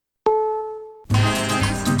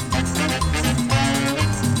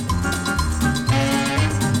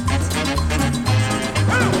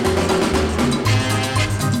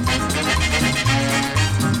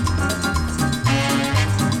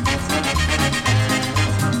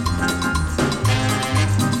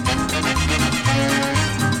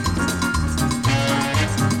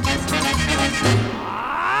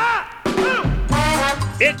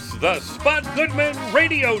the Spud Goodman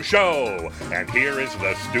Radio Show. And here is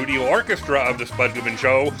the studio orchestra of the Spud Goodman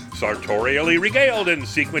Show, sartorially regaled in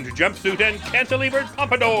sequined jumpsuit and cantilevered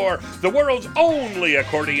pompadour, the world's only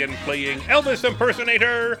accordion-playing Elvis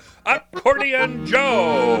impersonator, Accordion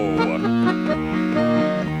Joe.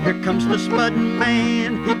 Here comes the Spud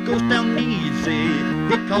Man, he goes down easy.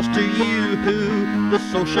 He calls to you, the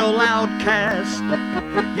social outcast.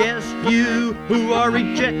 Yes, you who are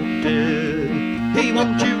rejected. He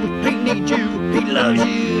wants you, he needs you, he loves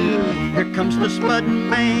you. Here comes the Spud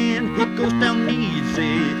Man, he goes down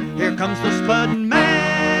easy. Here comes the Spud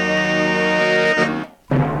Man.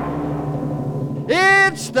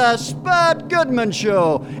 It's the Spud Goodman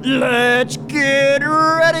Show. Let's get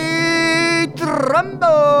ready to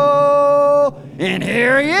rumble. And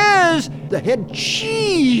here he is, the head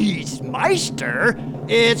cheese meister.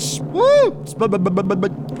 It's Spud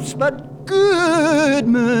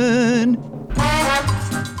Goodman.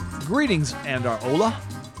 Greetings, Andarola.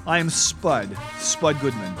 I am Spud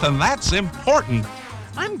Goodman. And that's important.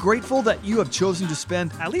 I'm grateful that you have chosen to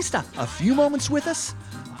spend at least a few moments with us.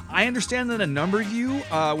 I understand that a number of you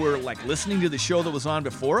were listening to the show that was on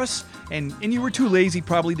before us, and you were too lazy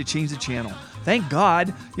probably to change the channel. Thank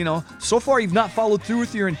God, so far you've not followed through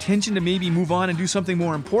with your intention to maybe move on and do something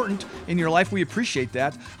more important in your life. We appreciate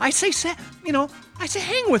that. I say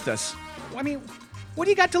hang with us. I mean, what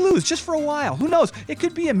do you got to lose? Just for a while. Who knows? It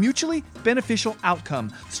could be a mutually beneficial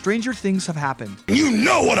outcome. Stranger things have happened. You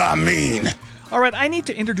know what I mean. All right, I need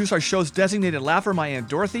to introduce our show's designated laugher, my Aunt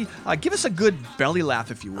Dorothy. Give us a good belly laugh,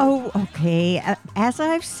 if you will. Oh, okay. As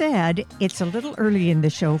I've said, it's a little early in the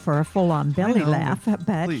show for a full-on belly laugh,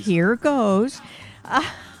 but please. Here goes.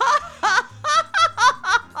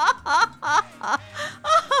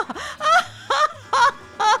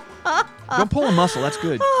 Don't pull a muscle. That's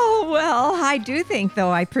good. Oh, well, I do think,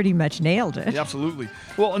 though, I pretty much nailed it. Yeah, absolutely.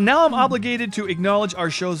 Well, now I'm obligated to acknowledge our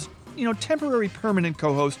show's temporary permanent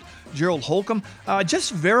co-host, Gerald Holcomb.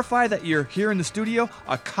 Just verify that you're here in the studio.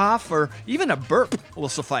 A cough or even a burp will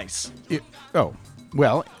suffice.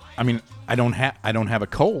 Well, I mean, I don't have a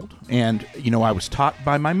cold, and I was taught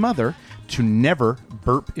by my mother to never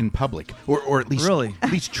burp in public, or at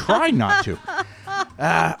least try not to.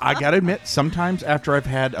 I gotta admit, sometimes after I've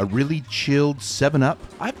had a really chilled 7-Up,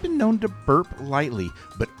 I've been known to burp lightly,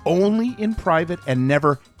 but only in private and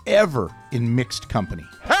never, ever in mixed company.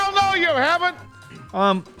 Hell no, you haven't!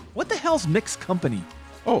 What the hell's mixed company?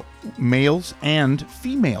 Oh, males and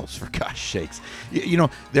females, for gosh sakes.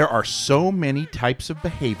 There are so many types of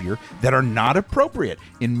behavior that are not appropriate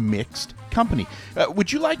in mixed company.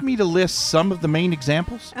 Would you like me to list some of the main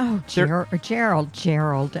examples? Oh, Gerald,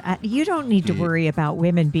 you don't need to worry about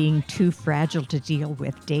women being too fragile to deal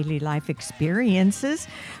with daily life experiences.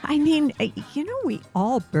 I mean, we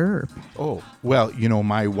all burp. Oh, well,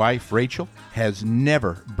 my wife, Rachel, has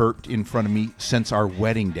never burped in front of me since our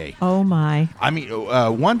wedding day. Oh, my. I mean,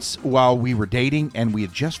 once while we were dating and we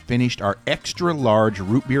had just finished our extra large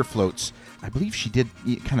root beer floats, I believe she did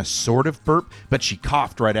kind of sort of burp, but she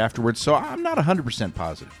coughed right afterwards, so I'm not 100%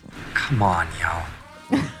 positive. Come on, yo.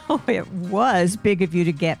 Oh, it was big of you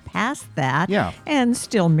to get past that. Yeah. And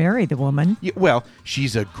still marry the woman. Yeah, well,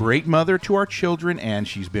 she's a great mother to our children, and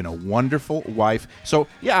she's been a wonderful wife. So,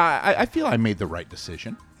 yeah, I feel I made the right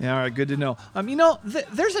decision. Yeah, all right, good to know.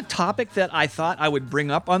 There's a topic that I thought I would bring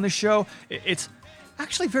up on the show. It's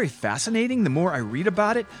actually very fascinating. The more I read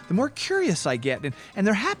about it, the more curious I get. And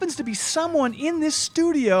there happens to be someone in this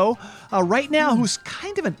studio right now who's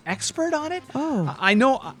kind of an expert on it. Oh. I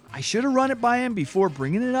know I should have run it by him before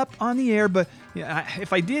bringing it up on the air, but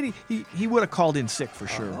if I did, he would have called in sick for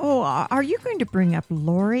sure. Oh, are you going to bring up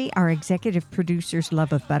Lori, our executive producer's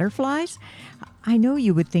love of butterflies? I know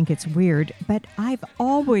you would think it's weird, but I've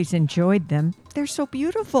always enjoyed them. They're so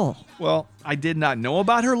beautiful. Well, I did not know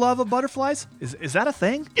about her love of butterflies. Is that a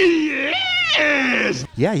thing? Yes!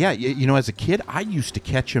 Yeah. As a kid, I used to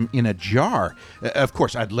catch them in a jar. Of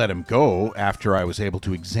course, I'd let them go after I was able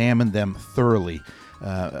to examine them thoroughly.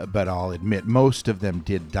 But I'll admit, most of them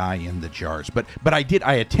did die in the jars. But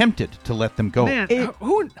I attempted to let them go. Man,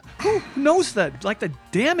 who knows that? Like the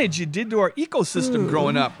damage you did to our ecosystem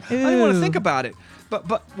growing up. I don't want to think about it.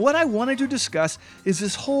 But what I wanted to discuss is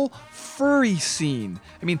this whole furry scene.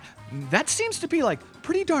 I mean, that seems to be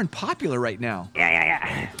pretty darn popular right now.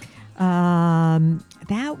 Yeah.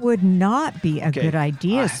 That would not be a good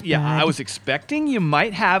idea, Spud. Yeah, I was expecting you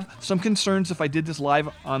might have some concerns if I did this live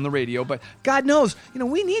on the radio, but God knows,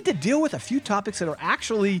 we need to deal with a few topics that are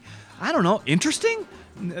actually, interesting.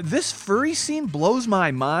 This furry scene blows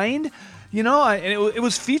my mind. It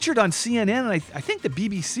was featured on CNN and I think the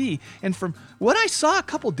BBC. And from what I saw a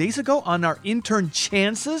couple days ago on our intern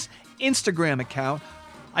Chance's Instagram account.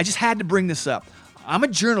 I just had to bring this up. I'm a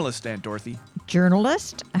journalist, Aunt Dorothy.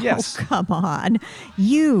 Journalist? Yes. Oh, come on.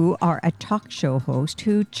 You are a talk show host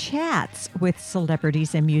who chats with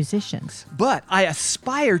celebrities and musicians. But I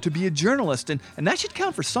aspire to be a journalist, and that should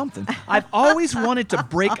count for something. I've always wanted to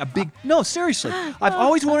break a big... No, seriously. I've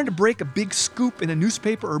always wanted to break a big scoop in a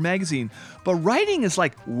newspaper or magazine. But writing is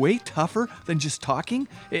like way tougher than just talking.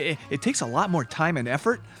 It takes a lot more time and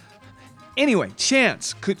effort. Anyway,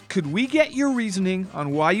 Chance, could we get your reasoning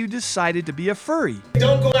on why you decided to be a furry?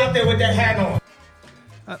 Don't go out there with that hat on.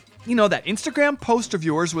 That Instagram post of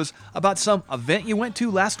yours was about some event you went to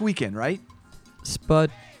last weekend, right? Spud,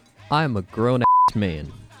 I'm a grown-ass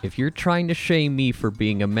man. If you're trying to shame me for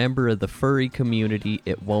being a member of the furry community,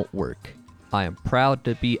 it won't work. I am proud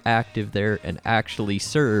to be active there and actually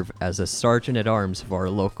serve as a sergeant-at-arms of our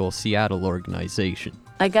local Seattle organization.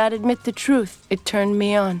 I gotta admit the truth. It turned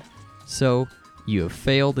me on. So, you have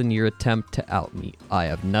failed in your attempt to out me. I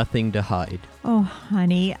have nothing to hide. Oh,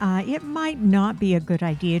 honey, it might not be a good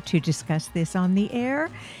idea to discuss this on the air.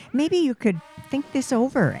 Maybe you could think this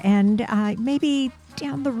over and maybe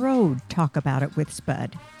down the road talk about it with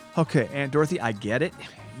Spud. Okay, Aunt Dorothy, I get it.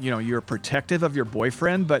 You're protective of your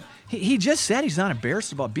boyfriend, but he just said he's not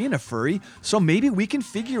embarrassed about being a furry, so maybe we can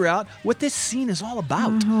figure out what this scene is all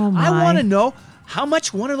about. Oh, my. I want to know how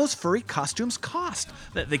much one of those furry costumes cost.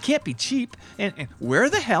 They can't be cheap, and where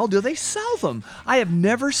the hell do they sell them? I have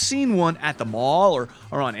never seen one at the mall or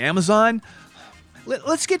on Amazon.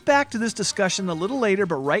 Let's get back to this discussion a little later,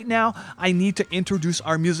 but right now I need to introduce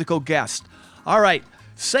our musical guest. All right,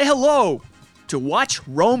 say hello to Watch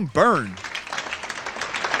Rome Burn.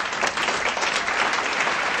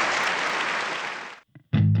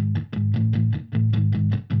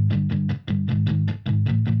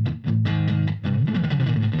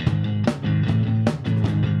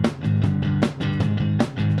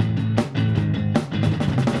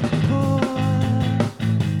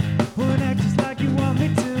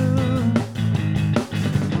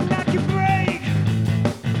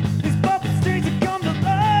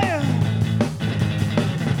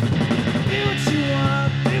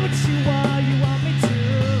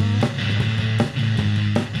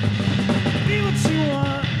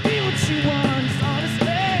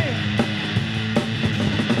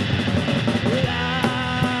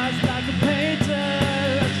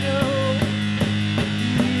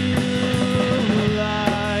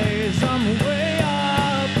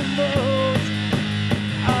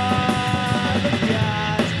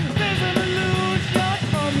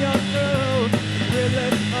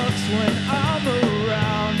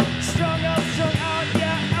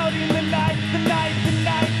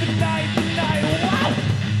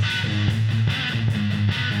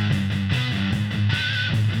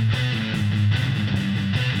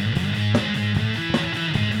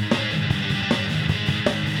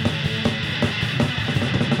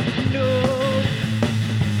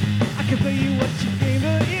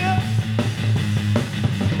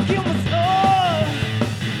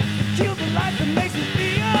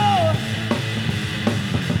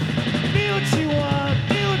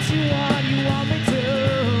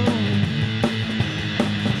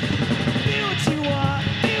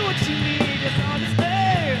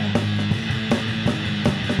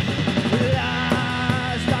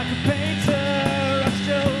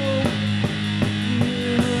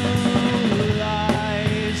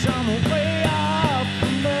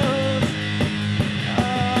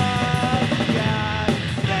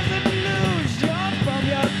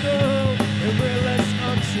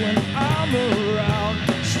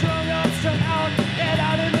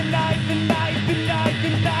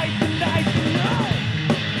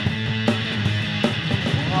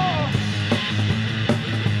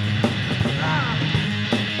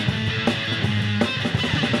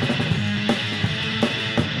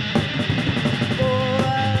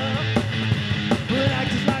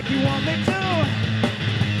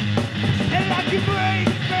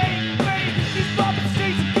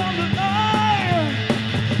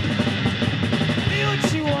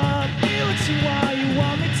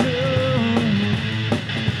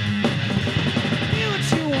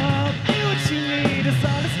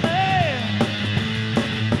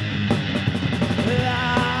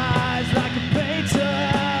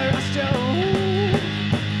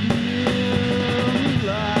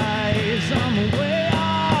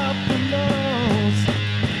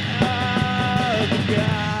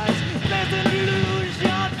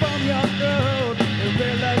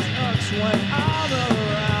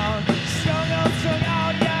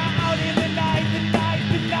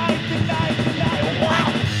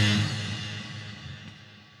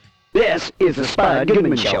 This is the Spud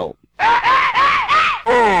Goodman Show.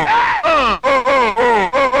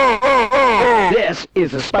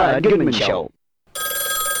 is the Spud Goodman Show.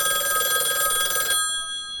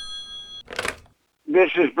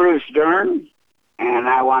 This is Bruce Dern, and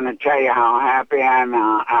I want to tell you how happy I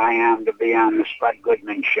am to be on the Spud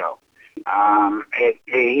Goodman Show.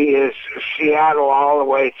 He is Seattle all the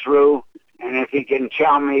way through, and if he can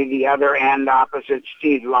tell me the other end opposite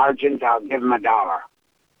Steve Largent, I'll give him $1.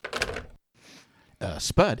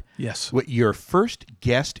 Spud. Yes. Your first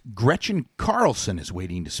guest, Gretchen Carlson, is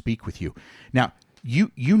waiting to speak with you. Now,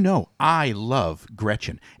 you know I love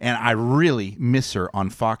Gretchen, and I really miss her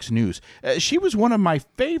on Fox News. She was one of my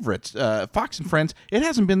favorites. Fox and Friends, it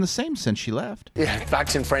hasn't been the same since she left. Yeah,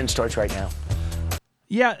 Fox and Friends starts right now.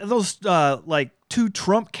 Yeah, those two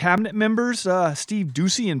Trump cabinet members, Steve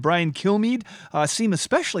Doocy and Brian Kilmeade, seem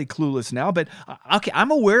especially clueless now. But okay,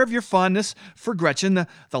 I'm aware of your fondness for Gretchen.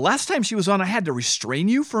 The last time she was on, I had to restrain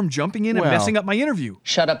you from jumping in and messing up my interview.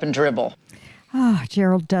 Shut up and dribble.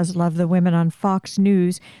 Gerald does love the women on Fox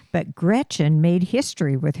News, but Gretchen made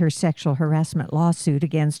history with her sexual harassment lawsuit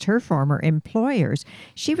against her former employers.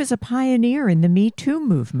 She was a pioneer in the Me Too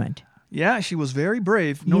movement. Yeah, she was very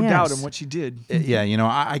brave, no doubt in what she did. Yeah,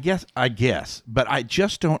 I guess, but I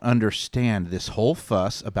just don't understand this whole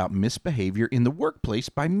fuss about misbehavior in the workplace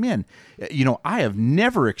by men. I have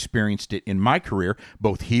never experienced it in my career,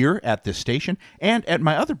 both here at this station and at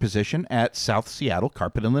my other position at South Seattle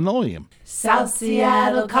Carpet and Linoleum. South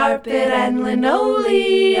Seattle Carpet and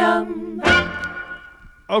Linoleum.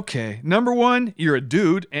 Okay, number one, you're a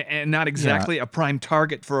dude and not exactly a prime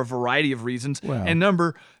target for a variety of reasons. Well. And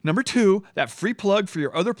number two, that free plug for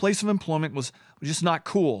your other place of employment was just not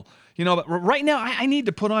cool. But right now I need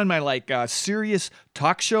to put on my serious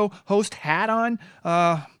talk show host hat on.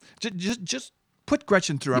 Just put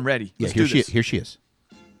Gretchen through. I'm ready. Let's do this. Here she is.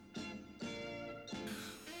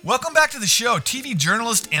 Welcome back to the show, TV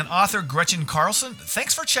journalist and author Gretchen Carlson.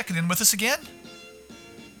 Thanks for checking in with us again.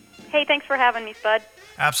 Hey, thanks for having me, Spud.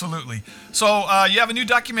 Absolutely. So you have a new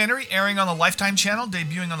documentary airing on the Lifetime channel,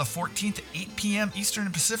 debuting on the 14th at 8 p.m. Eastern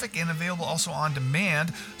and Pacific, and available also on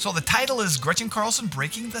demand. So the title is Gretchen Carlson,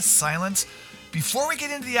 Breaking the Silence. Before we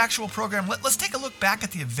get into the actual program, let's take a look back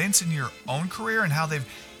at the events in your own career and how they've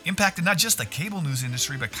impacted not just the cable news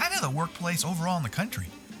industry, but kind of the workplace overall in the country.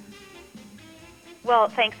 Well,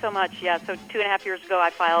 thanks so much. Yeah, so 2.5 years ago,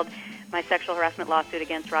 I filed my sexual harassment lawsuit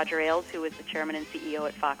against Roger Ailes, who was the chairman and CEO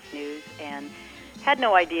at Fox News, and had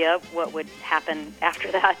no idea what would happen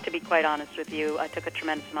after that, to be quite honest with you. I took a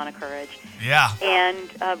tremendous amount of courage. Yeah. And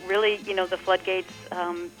really, the floodgates,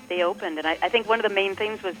 they opened. And I think one of the main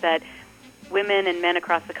things was that women and men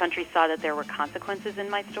across the country saw that there were consequences in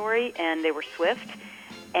my story, and they were swift.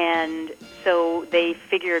 And so they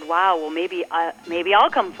figured, wow, well, maybe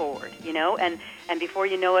I'll come forward, And before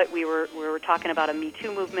you know it, we were talking about a Me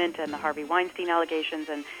Too movement and the Harvey Weinstein allegations,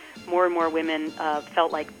 and more women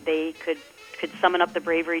felt like they could summon up the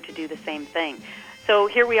bravery to do the same thing. So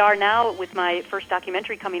here we are now with my first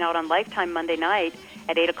documentary coming out on Lifetime Monday night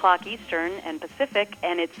at 8 o'clock Eastern and Pacific,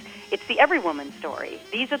 and it's the every woman story.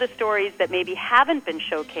 These are the stories that maybe haven't been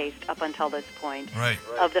showcased up until this point, right.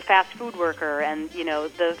 Of the fast food worker and,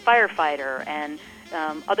 the firefighter and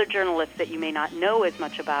other journalists that you may not know as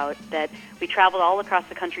much about, that we traveled all across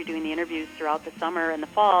the country doing the interviews throughout the summer and the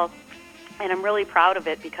fall, and I'm really proud of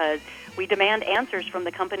it because we demand answers from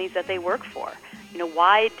the companies that they work for.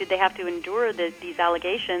 Why did they have to endure these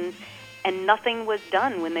allegations and nothing was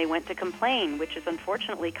done when they went to complain, which is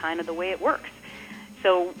unfortunately kind of the way it works.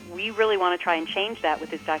 So we really want to try and change that with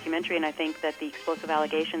this documentary, and I think that the explosive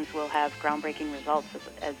allegations will have groundbreaking results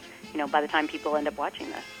as by the time people end up watching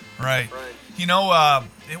this. Right.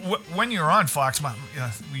 When you were on Fox,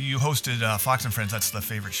 you hosted Fox and Friends. That's the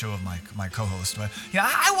favorite show of my co-host. But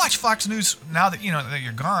I watch Fox News now that that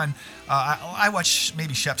you're gone. I watch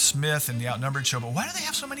maybe Shep Smith and the Outnumbered Show. But why do they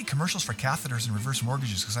have so many commercials for catheters and reverse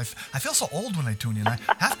mortgages? Because I feel so old when I tune in.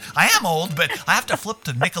 I am old, but I have to flip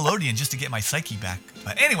to Nickelodeon just to get my psyche back.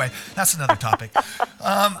 But anyway, that's another topic.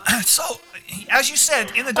 So, as you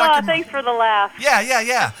said in the documentary, thanks for the laugh.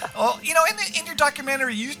 Yeah. Well, in your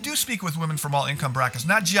documentary, you do speak with women from all income brackets,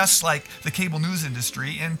 not just like the cable news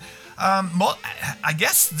industry. And I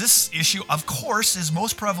guess this issue, of course, is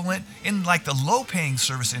most prevalent in like the low-paying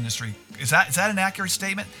service industry. Is that an accurate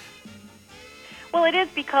statement? Well, it is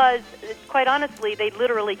because, quite honestly, they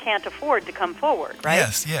literally can't afford to come forward, right?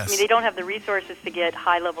 Yes. I mean, they don't have the resources to get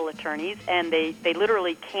high-level attorneys, and they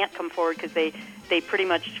literally can't come forward because they pretty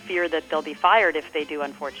much fear that they'll be fired if they do,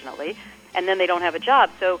 unfortunately, and then they don't have a job.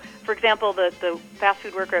 So, for example, the fast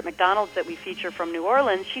food worker at McDonald's that we feature from New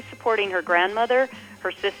Orleans, she's supporting her grandmother,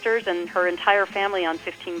 her sisters, and her entire family on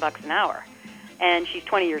 $15 an hour, and she's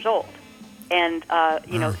 20 years old. and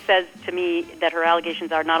says to me that her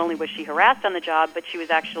allegations are not only was she harassed on the job, but she was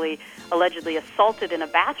actually allegedly assaulted in a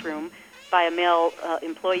bathroom by a male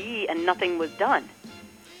employee, and nothing was done.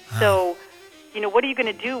 So, what are you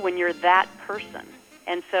going to do when you're that person?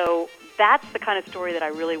 And so that's the kind of story that I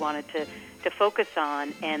really wanted to focus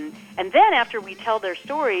on. And then after we tell their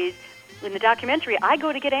stories in the documentary, I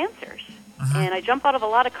go to get answers. And I jump out of a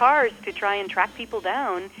lot of cars to try and track people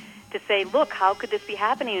down to say, look, how could this be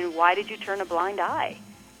happening, and why did you turn a blind eye?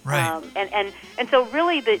 Right. And so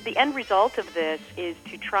really the end result of this is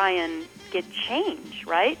to try and get change,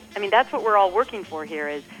 right? I mean, that's what we're all working for here,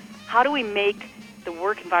 is how do we make the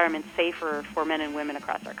work environment safer for men and women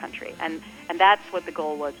across our country? And that's what the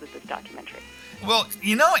goal was with this documentary. Well,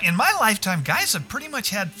 in my lifetime, guys have pretty much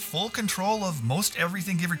had full control of most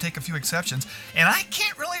everything, give or take a few exceptions. And I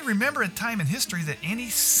can't really remember a time in history that any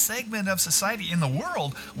segment of society in the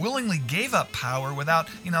world willingly gave up power without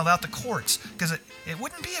the courts. Because it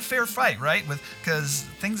wouldn't be a fair fight, right? Because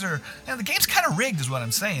things are, the game's kind of rigged is what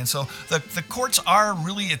I'm saying. So the courts are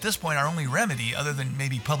really, at this point, our only remedy other than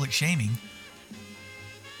maybe public shaming.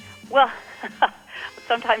 Well,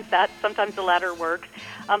 sometimes the latter works.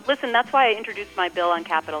 Listen, that's why I introduced my bill on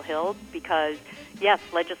Capitol Hill, because, yes,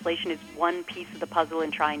 legislation is one piece of the puzzle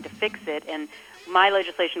in trying to fix it, and my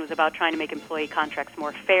legislation was about trying to make employee contracts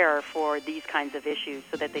more fair for these kinds of issues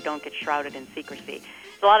so that they don't get shrouded in secrecy.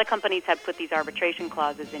 So a lot of companies have put these arbitration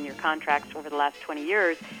clauses in your contracts over the last 20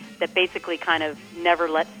 years that basically kind of never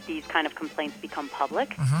lets these kind of complaints become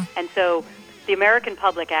public. And so the American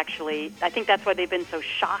public actually, I think that's why they've been so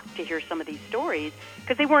shocked to hear some of these stories,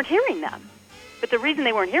 because they weren't hearing them. But the reason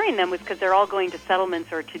they weren't hearing them was because they're all going to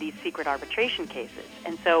settlements or to these secret arbitration cases.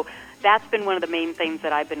 And so that's been one of the main things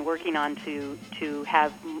that I've been working on to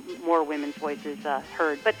have more women's voices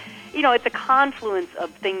heard. But, it's a confluence of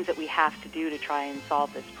things that we have to do to try and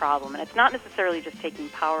solve this problem. And it's not necessarily just taking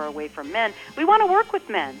power away from men. We want to work with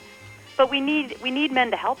men, but we need men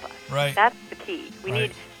to help us. Right. That's the key. We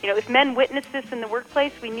need, if men witness this in the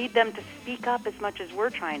workplace, we need them to speak up as much as we're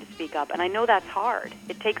trying to speak up. And I know that's hard.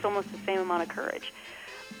 It takes almost the same amount of courage.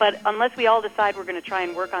 But unless we all decide we're going to try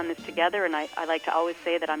and work on this together, and I like to always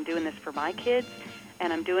say that I'm doing this for my kids,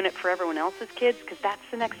 and I'm doing it for everyone else's kids, because that's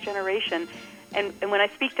the next generation. And when I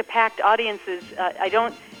speak to packed audiences,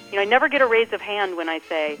 I never get a raise of hand when I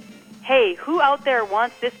say, hey, who out there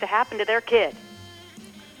wants this to happen to their kid?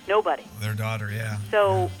 Nobody. Their daughter, yeah.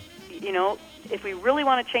 So, if we really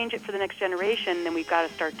want to change it for the next generation, then we've got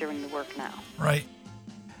to start doing the work now. Right.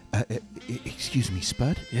 Excuse me,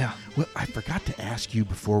 Spud? Yeah. Well, I forgot to ask you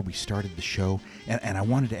before we started the show, and I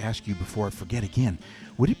wanted to ask you before I forget again.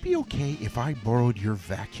 Would it be okay if I borrowed your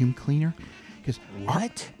vacuum cleaner? Because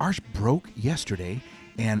ours broke yesterday,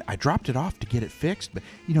 and I dropped it off to get it fixed, but,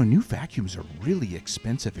 new vacuums are really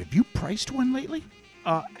expensive. Have you priced one lately?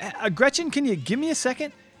 Gretchen, can you give me a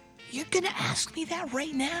second? You're going to ask me that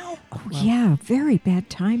right now? Oh, yeah, very bad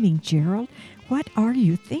timing, Gerald. What are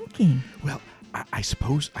you thinking? Well, I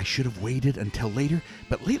suppose I should have waited until later,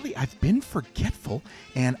 but lately I've been forgetful,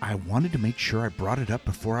 and I wanted to make sure I brought it up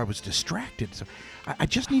before I was distracted. So I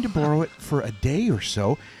just need to borrow it for a day or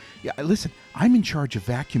so. Yeah, listen, I'm in charge of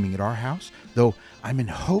vacuuming at our house, though I'm in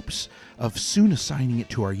hopes of soon assigning it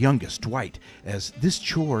to our youngest, Dwight, as this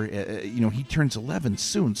chore, he turns 11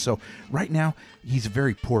 soon, so right now he's a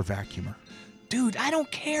very poor vacuumer. Dude, I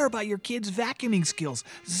don't care about your kid's vacuuming skills.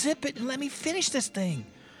 Zip it and let me finish this thing.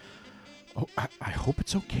 Oh, I hope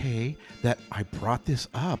it's okay that I brought this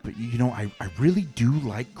up. I really do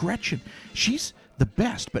like Gretchen. She's the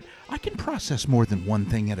best, but I can process more than one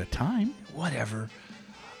thing at a time. Whatever.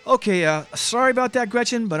 Okay, sorry about that,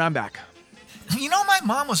 Gretchen, but I'm back. My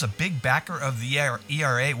mom was a big backer of the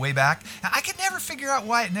ERA way back. I could never figure out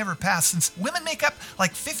why it never passed, since women make up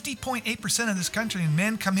like 50.8% of this country and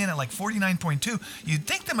men come in at like 49.2%. You'd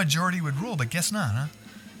think the majority would rule, but guess not, huh?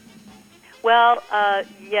 Well,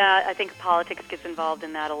 yeah, I think politics gets involved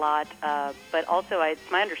in that a lot. But also, it's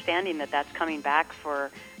my understanding that that's coming back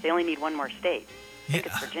they only need one more state. I think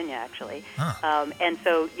it's Virginia, actually. Huh. And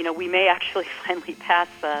so, we may actually finally pass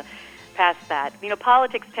that.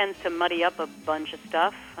 Politics tends to muddy up a bunch of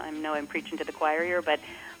stuff. I know I'm preaching to the choir here, but,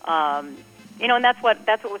 and that's what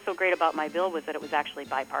was so great about my bill, was that it was actually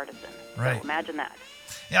bipartisan. Right. So imagine that.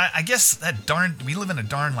 Yeah, I guess we live in a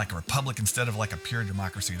darn like a republic instead of like a pure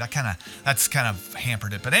democracy. That's kind of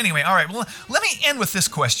hampered it. But anyway, all right. Well, let me end with this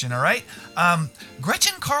question. All right,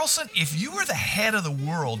 Gretchen Carlson, if you were the head of the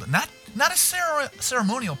world, not a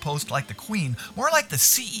ceremonial post like the Queen, more like the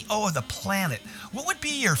CEO of the planet, what would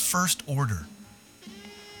be your first order?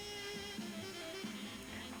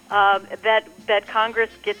 That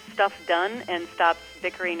Congress gets stuff done and stops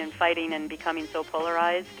bickering and fighting and becoming so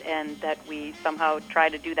polarized, and that we somehow try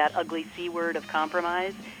to do that ugly C word of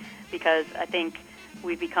compromise, because I think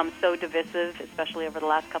we've become so divisive, especially over the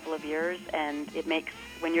last couple of years, and it makes,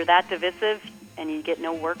 when you're that divisive and you get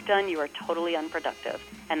no work done, you are totally unproductive,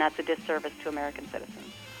 and that's a disservice to American citizens.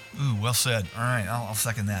 Ooh, well said. All right, I'll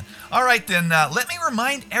second that. All right, then, let me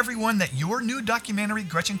remind everyone that your new documentary,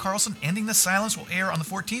 Gretchen Carlson, Ending the Silence, will air on the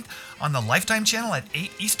 14th on the Lifetime channel at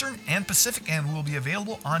 8 Eastern and Pacific, and will be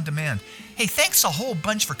available on demand. Hey, thanks a whole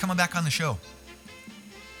bunch for coming back on the show.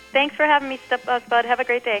 Thanks for having me, Spud. Have a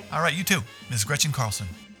great day. All right, you too, Ms. Gretchen Carlson.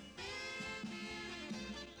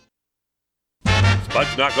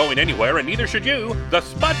 Spud's not going anywhere, and neither should you. The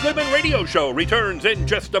Spud Goodman Radio Show returns in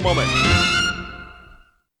just a moment.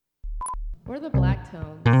 We're the Black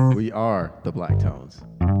Tones. We are the Black Tones.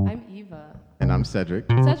 I'm Eva. And I'm Cedric.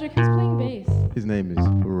 Cedric, who's playing bass? His name is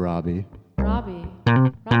Robbie. Robbie's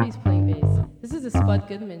playing bass. This is the Spud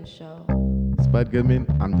Goodman Show. Spud Goodman,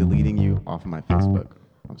 I'm deleting you off my Facebook.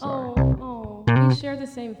 I'm sorry. Oh, we share the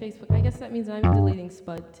same Facebook. I guess that means I'm deleting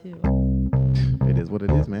Spud too. It is what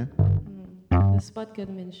it is, man. The Spud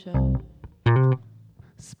Goodman Show.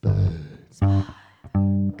 Spud.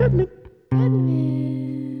 Goodman.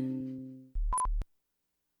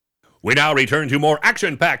 We now return to more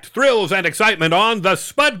action-packed thrills and excitement on the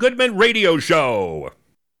Spud Goodman Radio Show.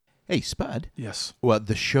 Hey, Spud. Yes. Well,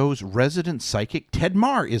 the show's resident psychic, Ted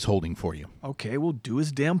Marr, is holding for you. Okay, we'll do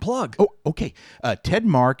his damn plug. Oh, okay. Ted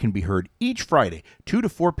Marr can be heard each Friday, 2 to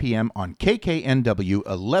 4 p.m. on KKNW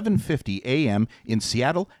 1150 a.m. in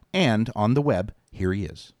Seattle and on the web. Here he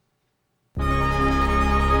is.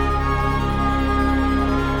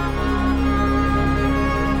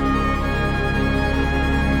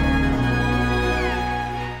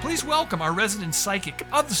 Please welcome our resident psychic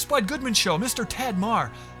of the Spud Goodman Show, Mr. Ted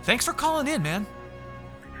Marr. Thanks for calling in, man.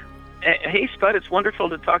 Hey, Spud, it's wonderful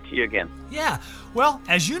to talk to you again. Yeah, well,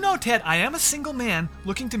 as you know, Ted, I am a single man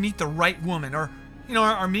looking to meet the right woman, or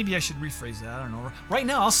maybe I should rephrase that, I don't know. Right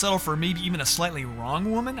now, I'll settle for maybe even a slightly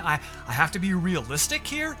wrong woman. I have to be realistic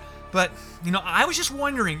here, but, I was just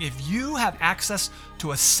wondering if you have access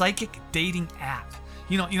to a psychic dating app.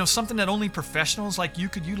 Something that only professionals like you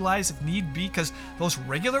could utilize if need be, because those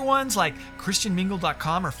regular ones like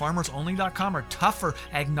ChristianMingle.com or FarmersOnly.com are tough for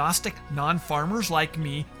agnostic non-farmers like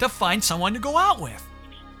me to find someone to go out with.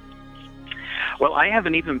 Well, I have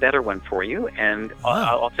an even better one for you, and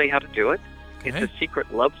I'll tell you how to do it. Okay. It's a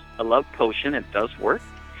secret love potion. It does work.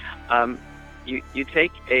 You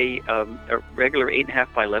take a regular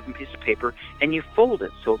 8.5 by 11 piece of paper, and you fold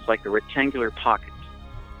it so it's like a rectangular pocket.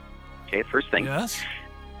 Okay, first thing. Yes.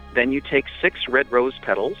 Then you take 6 red rose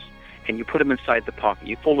petals, and you put them inside the pocket.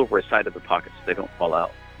 You fold over a side of the pocket so they don't fall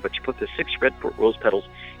out. But you put the 6 red rose petals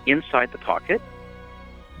inside the pocket.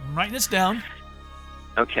 I'm writing this down.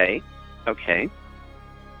 Okay.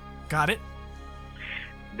 Got it.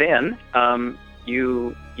 Then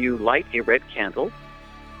you light a red candle.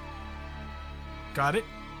 Got it.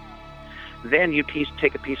 Then you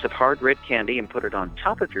take a piece of hard red candy and put it on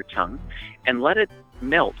top of your tongue and let it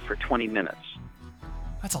melt for 20 minutes.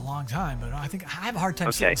 That's a long time, but I think I have a hard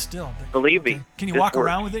time sitting still. But, believe me. Can you walk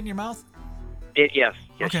around with it in your mouth? Yes.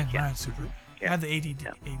 Okay, all right, super. I have the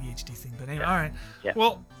ADHD thing, but anyway, all right. Yeah.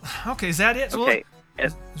 Well, okay, is that it? Okay.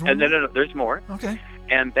 No, there's more. Okay.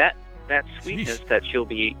 And that sweetness that you'll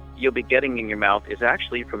be getting in your mouth is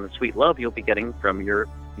actually from the sweet love you'll be getting from your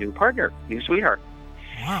new partner, new sweetheart.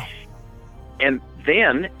 Wow. And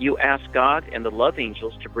then you ask God and the love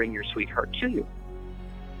angels to bring your sweetheart to you.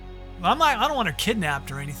 Well, I don't want her kidnapped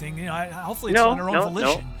or anything. Hopefully it's on her own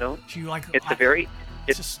volition. No. It's a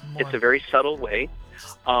very subtle way.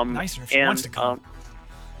 Nicer if she wants to come.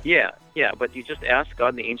 Yeah, but you just ask God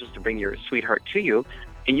and the angels to bring your sweetheart to you,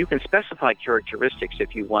 and you can specify characteristics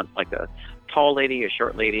if you want, like a tall lady, a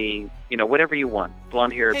short lady, whatever you want.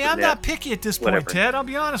 Blonde hair. Hey, I'm not picky at this point, Ted. I'll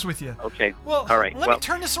be honest with you. Okay. Well, all right. Let me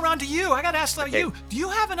turn this around to you. I got to ask you. Do you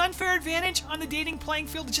have an unfair advantage on the dating playing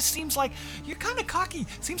field? It just seems like you're kind of cocky.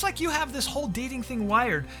 Seems like you have this whole dating thing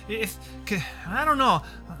wired. I don't know.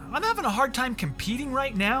 I'm having a hard time competing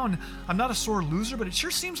right now, and I'm not a sore loser, but it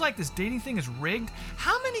sure seems like this dating thing is rigged.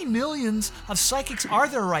 How many millions of psychics are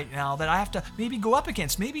there right now that I have to maybe go up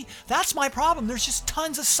against? Maybe that's my problem. There's just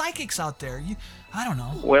tons of psychics out there. I don't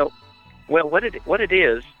know. Well, what it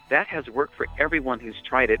is, that has worked for everyone who's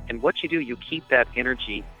tried it. And what you do, you keep that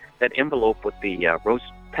energy, that envelope with the rose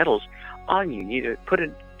petals on you. You put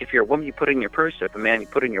it, if you're a woman, you put it in your purse. If a man, you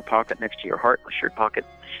put it in your pocket next to your heart, or shirt pocket,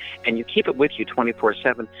 and you keep it with you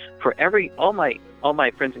 24/7. For all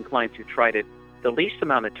my friends and clients who tried it, the least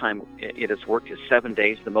amount of time it has worked is 7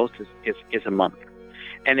 days. The most is a month.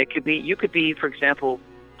 And you could be, for example,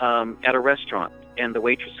 at a restaurant, and the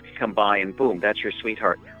waitress could come by, and boom, that's your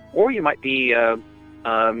sweetheart. Or you might be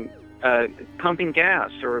pumping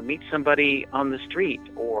gas, or meet somebody on the street,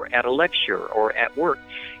 or at a lecture, or at work.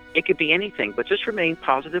 It could be anything, but just remain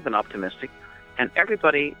positive and optimistic. And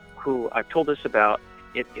everybody who I've told this about,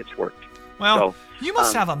 it's worked. Well, you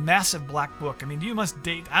must have a massive black book. I mean, you must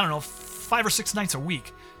date, 5 or 6 nights a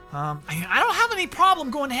week. I don't have any problem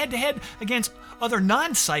going head-to-head against other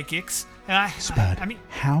non-psychics. Spud,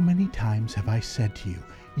 how many times have I said to you,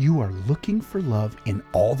 you are looking for love in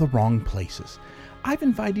all the wrong places? I've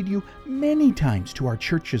invited you many times to our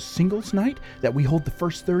church's singles night that we hold the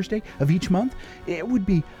first Thursday of each month. It would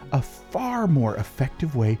be a far more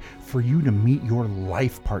effective way for you to meet your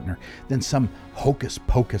life partner than some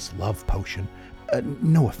hocus-pocus love potion.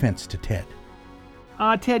 No offense to Ted.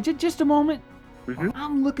 Ted, just a moment. Mm-hmm.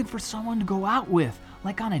 I'm looking for someone to go out with,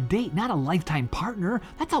 like on a date, not a lifetime partner.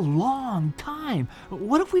 That's a long time.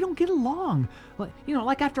 What if we don't get along?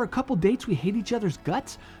 Like after a couple dates, we hate each other's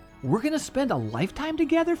guts? We're going to spend a lifetime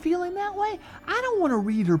together feeling that way? I don't want to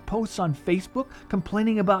read her posts on Facebook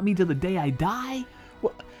complaining about me to the day I die.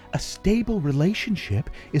 Well, a stable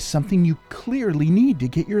relationship is something you clearly need to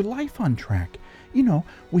get your life on track.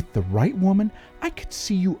 With the right woman, I could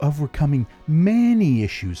see you overcoming many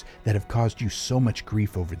issues that have caused you so much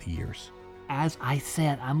grief over the years. As I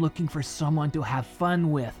said, I'm looking for someone to have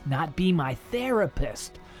fun with, not be my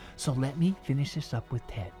therapist. So let me finish this up with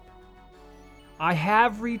Ted. I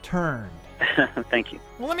have returned. Thank you.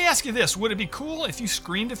 Well, let me ask you this. Would it be cool if you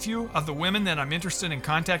screened a few of the women that I'm interested in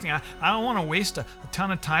contacting? I don't want to waste a ton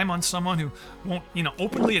of time on someone who won't,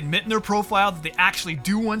 openly admit in their profile that they actually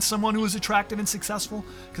do want someone who is attractive and successful.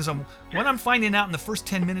 Because what I'm finding out in the first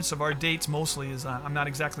 10 minutes of our dates mostly is I'm not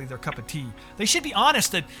exactly their cup of tea. They should be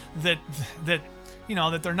honest that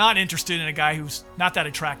they're not interested in a guy who's not that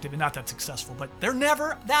attractive and not that successful. But they're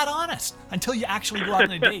never that honest until you actually go out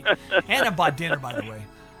on a date. And I bought dinner, by the way.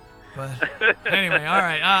 But anyway, all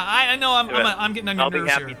right. I know I'm getting on your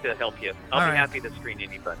nerves here. I'll be happy to help you. I'll be happy to screen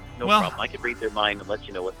anybody. No problem. I can read their mind and let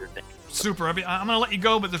you know what they're thinking. Super. I'm going to let you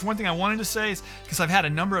go, but there's one thing I wanted to say is because I've had a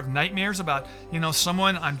number of nightmares about,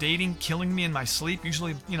 someone I'm dating killing me in my sleep,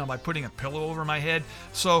 usually, by putting a pillow over my head.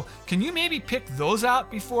 So can you maybe pick those out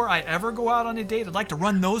before I ever go out on a date? I'd like to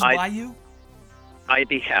run those by you. I'd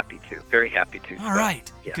be happy to. Very happy to. All right.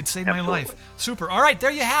 Yeah, you could save my life. Super. All right.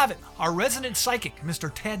 There you have it. Our resident psychic, Mr.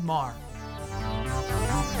 Ted Marr.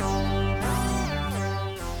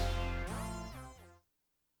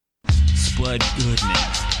 Spud Goodman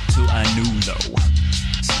to a new low.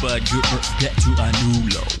 Spud Goodman get to a new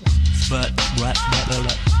low. Spud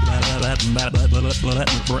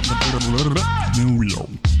new low.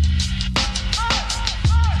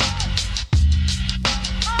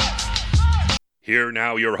 Here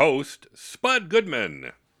now your host, Spud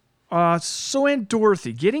Goodman. So Aunt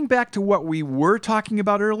Dorothy, getting back to what we were talking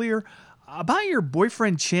about earlier, about your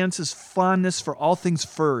boyfriend Chance's fondness for all things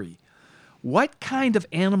furry. What kind of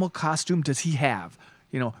animal costume does he have?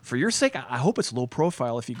 For your sake, I hope it's low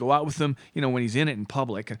profile if you go out with him, when he's in it in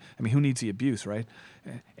public. I mean, who needs the abuse, right?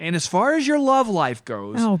 And as far as your love life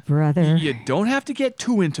goes, oh, brother, you don't have to get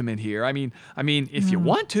too intimate here. I mean, if you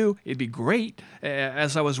want to, it'd be great.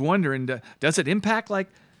 As I was wondering, does it impact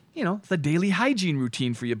the daily hygiene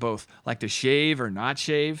routine for you both, like to shave or not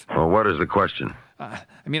shave? Well, what is the question?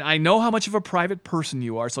 I know how much of a private person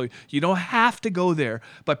you are, so you don't have to go there.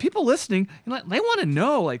 But people listening, they want to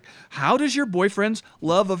know, how does your boyfriend's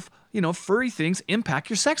love of, furry things impact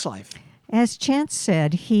your sex life? As Chance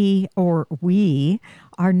said, he or we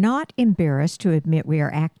are not embarrassed to admit we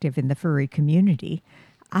are active in the furry community.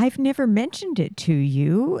 I've never mentioned it to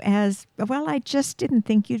you as, well, I just didn't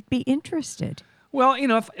think you'd be interested. Well,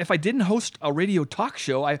 if I didn't host a radio talk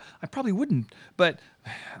show, I probably wouldn't. But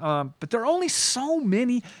there are only so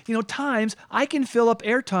many, times I can fill up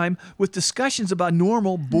airtime with discussions about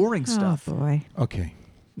normal, boring stuff. Oh, boy. Okay.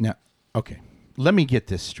 Now, let me get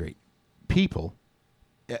this straight. People,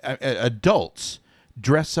 adults,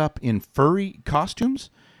 dress up in furry costumes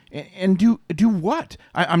and do what?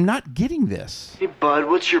 I'm not getting this. Hey, Bud,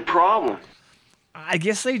 what's your problem? I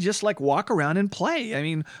guess they just walk around and play.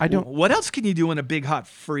 I don't. What else can you do in a big hot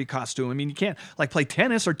furry costume? You can't play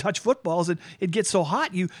tennis or touch footballs. It gets so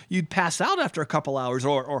hot you'd pass out after a couple hours,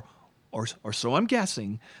 or so I'm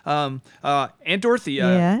guessing. Aunt Dorothy,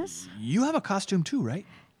 yes, you have a costume too, right?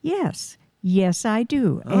 Yes, I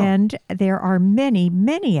do. Oh. And there are many,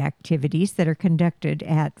 many activities that are conducted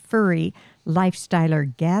at furry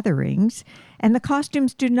lifestyler gatherings, and the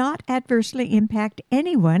costumes do not adversely impact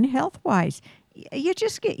anyone health-wise. You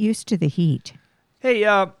just get used to the heat. Hey,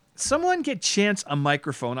 someone get Chance a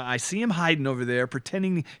microphone. I see him hiding over there,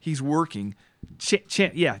 pretending he's working.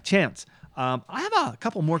 Chance. I have a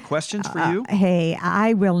couple more questions for you. Hey,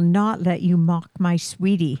 I will not let you mock my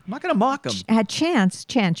sweetie. I'm not going to mock him.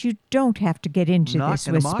 Chance, you don't have to get into this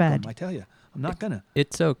with mock Spud. him, I tell you. I'm not going to.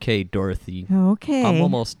 It's okay, Dorothy. Okay. I'm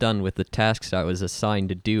almost done with the tasks I was assigned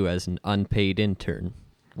to do as an unpaid intern.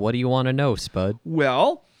 What do you want to know, Spud?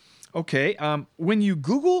 Well, okay. When you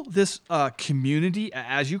Google this community,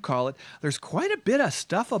 as you call it, there's quite a bit of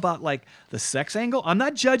stuff about like the sex angle. I'm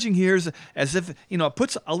not judging here as if it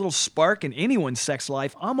puts a little spark in anyone's sex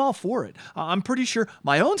life. I'm all for it. I'm pretty sure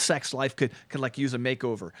my own sex life could like use a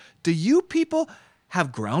makeover. Do you people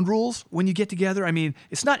have ground rules when you get together? I mean,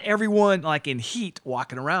 it's not everyone like in heat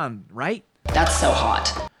walking around, right? That's so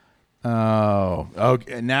hot. Oh,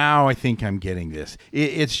 okay. Now I think I'm getting this.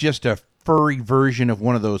 It's just a furry version of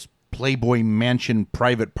one of those Playboy Mansion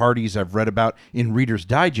private parties I've read about in Reader's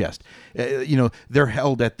Digest. They're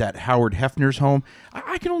held at that Howard Hefner's home.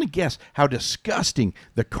 I can only guess how disgusting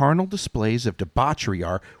the carnal displays of debauchery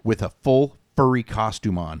are with a full furry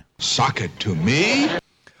costume on. Sock it to me.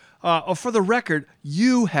 For the record,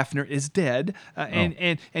 you, Hefner, is dead.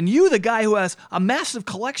 And you, the guy who has a massive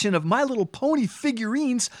collection of My Little Pony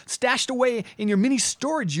figurines stashed away in your mini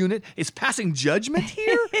storage unit, is passing judgment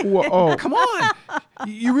here? Whoa. Come on.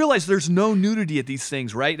 You realize there's no nudity at these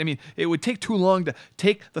things, right? I mean, it would take too long to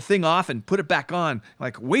take the thing off and put it back on.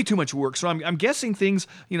 Like, way too much work. So I'm guessing things,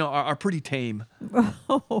 are pretty tame.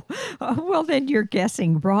 Well, then you're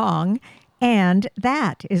guessing wrong. And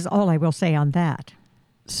that is all I will say on that.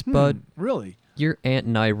 Spud, really? Your aunt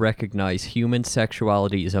and I recognize human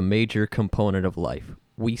sexuality is a major component of life.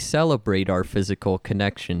 We celebrate our physical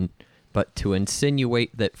connection, but to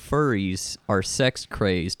insinuate that furries are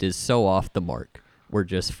sex-crazed is so off the mark. We're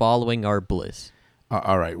just following our bliss.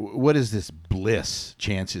 All right, what is this bliss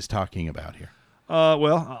Chance is talking about here?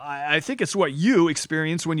 Well, I think it's what you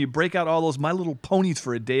experience when you break out all those My Little Ponies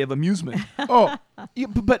for a day of amusement.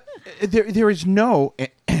 But there is no,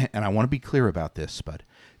 and I want to be clear about this, Spud,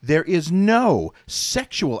 there is no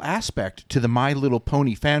sexual aspect to the My Little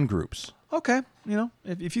Pony fan groups. Okay,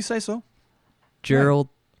 if you say so. Gerald,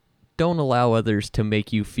 don't allow others to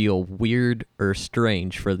make you feel weird or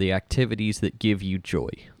strange for the activities that give you joy.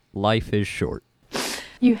 Life is short.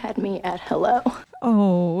 You had me at hello.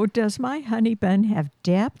 Oh, does my honey bun have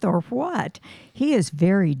depth or what? He is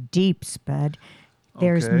very deep, Spud.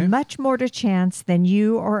 There's much more to Chance than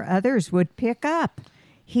you or others would pick up.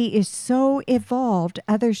 He is so evolved,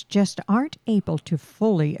 others just aren't able to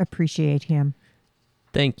fully appreciate him.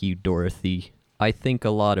 Thank you, Dorothy. I think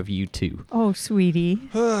a lot of you, too. Oh, sweetie.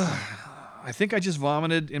 I think I just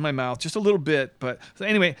vomited in my mouth just a little bit. But so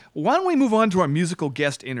anyway, why don't we move on to our musical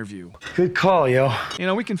guest interview? Good call, yo.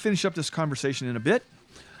 We can finish up this conversation in a bit.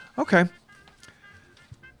 Okay.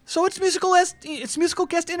 So it's musical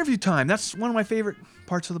guest interview time. That's one of my favorite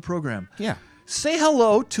parts of the program. Yeah. Say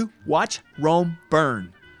hello to Watch Rome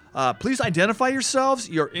Burn. Please identify yourselves,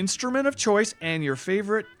 your instrument of choice, and your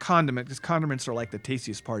favorite condiment, because condiments are like the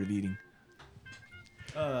tastiest part of eating.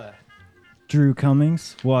 Drew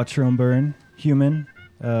Cummings, Watch Rome Burn, Human,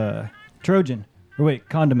 Trojan,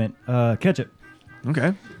 condiment, ketchup.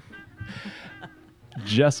 Okay.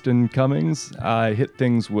 Justin Cummings, I hit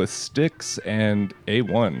things with sticks and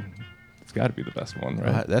A1. It's got to be the best one,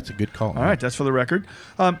 right? That's a good call. All right, that's for the record.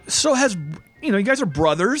 So you guys are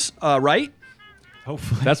brothers, right?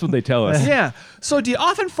 Hopefully. That's what they tell us. Yeah. So do you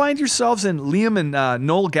often find yourselves in Liam and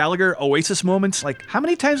Noel Gallagher Oasis moments? Like, how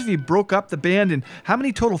many times have you broke up the band and how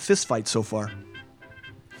many total fist fights so far?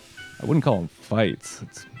 I wouldn't call them fights.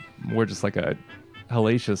 It's more just like a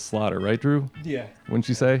hellacious slaughter, right, Drew? Yeah. Wouldn't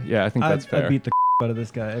you say? Yeah, I think that's fair. I beat the out of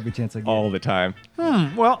this guy every chance I get. All the time.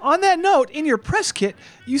 Well, on that note, in your press kit,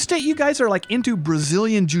 you state you guys are like into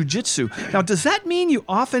Brazilian jiu-jitsu. Now, does that mean you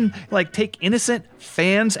often like take innocent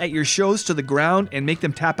fans at your shows to the ground and make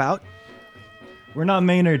them tap out? We're not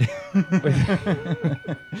Maynard.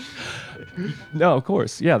 No, of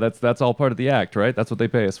course. Yeah, that's all part of the act, right? That's what they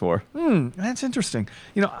pay us for. That's interesting.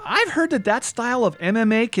 I've heard that style of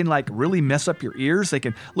MMA can like really mess up your ears. They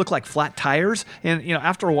can look like flat tires, and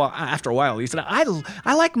after a while, at least. And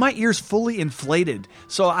I like my ears fully inflated.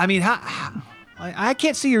 So I mean, I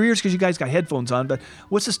can't see your ears because you guys got headphones on. But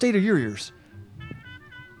what's the state of your ears?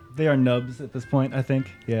 They are nubs at this point, I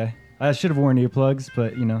think. Yeah, I should have worn earplugs,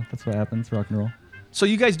 but that's what happens. Rock and roll. So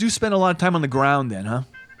you guys do spend a lot of time on the ground, then, huh?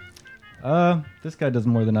 This guy does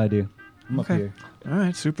more than I do. I'm up here. All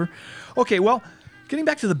right, super. Okay, well, Getting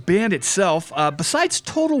back to the band itself, besides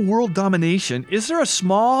total world domination, is there a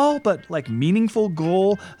small but meaningful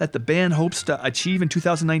goal that the band hopes to achieve in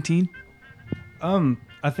 2019?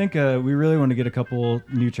 I think we really want to get a couple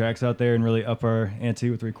new tracks out there and really up our ante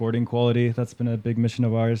with recording quality. That's been a big mission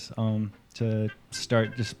of ours, to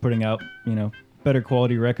start just putting out, better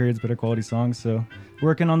quality records, better quality songs. So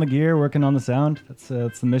working on the gear, working on the sound, that's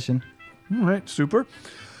the mission. All right, super.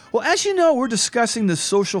 Well, as you know, we're discussing the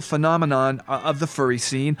social phenomenon of the furry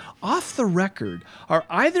scene off the record. Are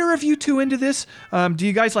either of you two into this? Do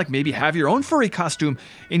you guys maybe have your own furry costume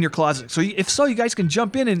in your closet? So if so, you guys can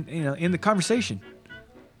jump in and in the conversation.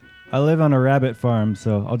 I live on a rabbit farm,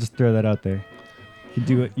 so I'll just throw that out there. You can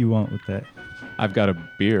do what you want with that. I've got a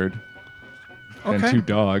beard and 2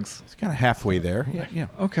 dogs. It's kind of halfway there. Yeah.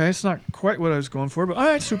 Okay, it's not quite what I was going for, but all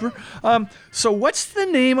right, super. So what's the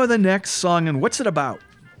name of the next song and what's it about?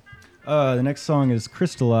 The next song is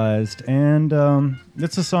Crystallized, and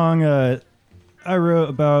it's a song I wrote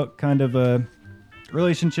about kind of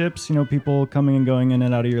relationships, people coming and going in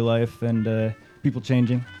and out of your life, and people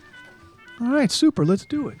changing. All right, super. Let's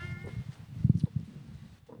do it.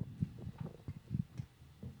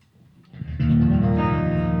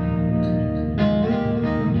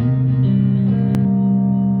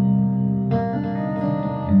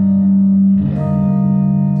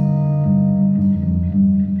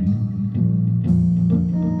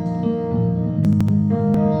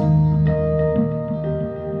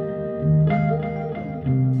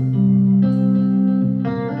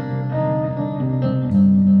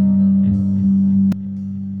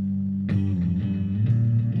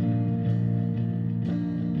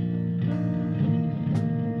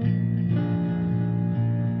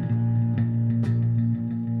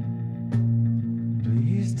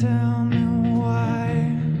 Please tell me why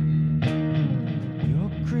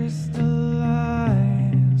you're crystallized,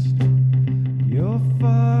 you're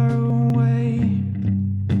far away,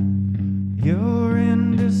 you're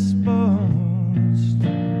indisposed.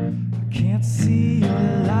 I can't see your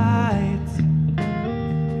lights,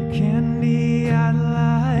 your candy-eyed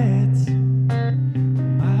lights.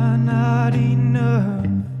 I'm not enough,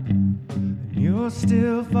 and you're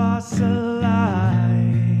still fossilized.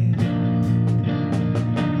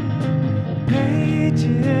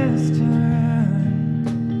 Pages turn,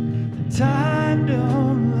 time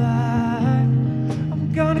don't lie.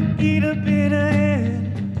 I'm gonna eat a bit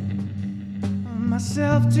ahead of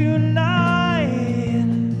myself tonight.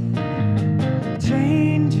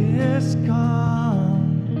 Change is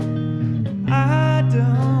gone, I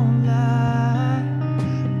don't lie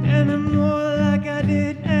anymore like I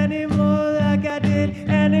did, anymore like I did,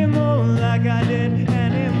 anymore like I did,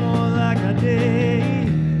 anymore like I did.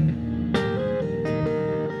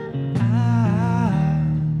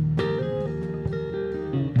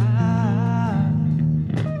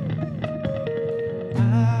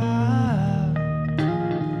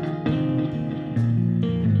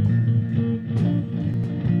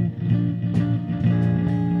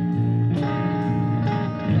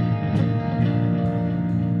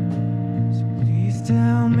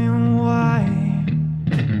 Tell me why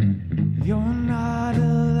you're not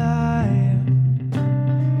alive.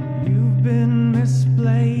 You've been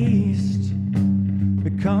misplaced,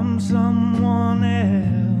 become someone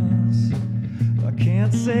else. I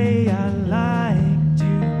can't say I liked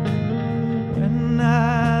you when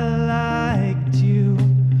I liked you.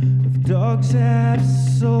 If dogs had a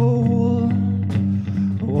soul,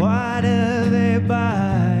 why do they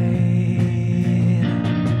bite?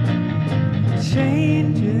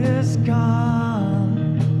 Change is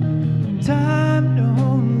gone, time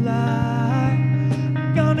don't lie.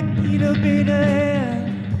 I'm gonna eat a bit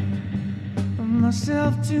ahead of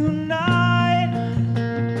myself tonight.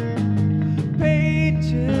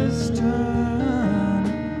 Pages turn,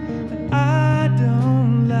 and I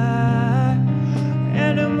don't lie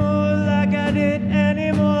anymore like I did,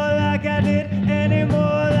 anymore like I did,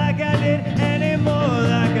 anymore like I did, anymore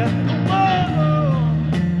like I did.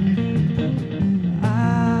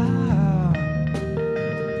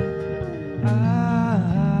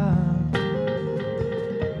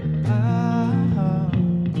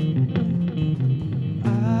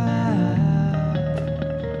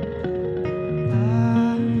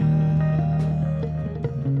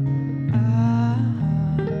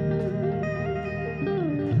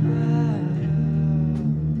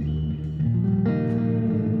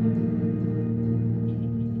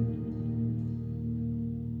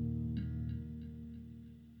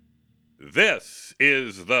 This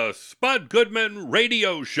is the Spud Goodman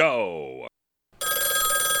Radio Show.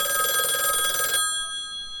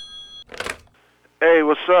 Hey,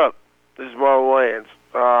 what's up? This is Marlon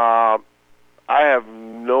Wayans. I have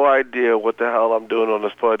no idea what the hell I'm doing on the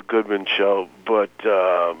Spud Goodman show, but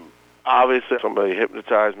obviously somebody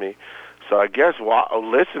hypnotized me. So I guess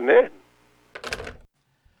listen in.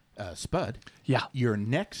 Spud? Yeah. Your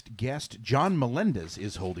next guest, John Melendez,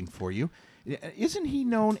 is holding for you. Isn't he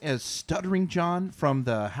known as Stuttering John from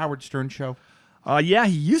the Howard Stern show? Yeah,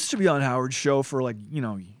 he used to be on Howard's show for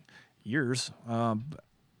years.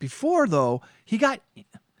 Before, though, he got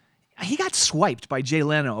swiped by Jay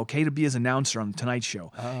Leno, to be his announcer on the Tonight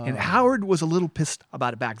Show. And Howard was a little pissed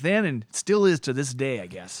about it back then and still is to this day, I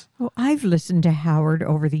guess. Well, I've listened to Howard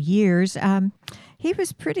over the years. He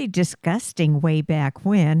was pretty disgusting way back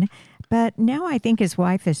when, but now I think his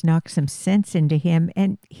wife has knocked some sense into him,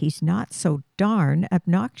 and he's not so darn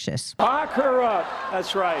obnoxious. Lock her up.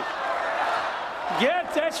 That's right.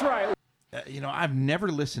 That's right. I've never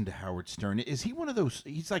listened to Howard Stern. Is he one of those?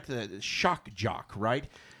 He's like the shock jock, right?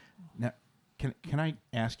 Now, can I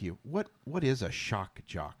ask you what is a shock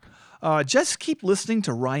jock? Just keep listening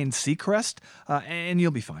to Ryan Seacrest, and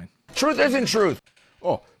you'll be fine. Truth isn't truth.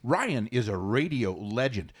 Oh, Ryan is a radio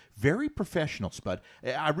legend. Very professional, Spud.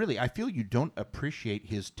 I feel you don't appreciate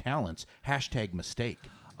his talents. #mistake.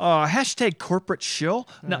 Hashtag corporate shill.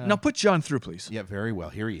 Now put John through, please. Yeah, very well.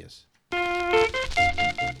 Here he is.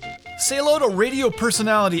 Say hello to radio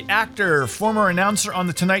personality, actor, former announcer on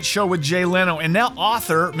The Tonight Show with Jay Leno, and now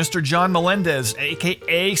author, Mr. John Melendez,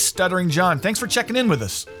 a.k.a. Stuttering John. Thanks for checking in with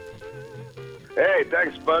us. Hey,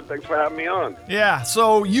 thanks, Bud. Thanks for having me on. Yeah,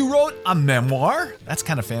 so you wrote a memoir? That's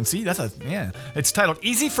kind of fancy. It's titled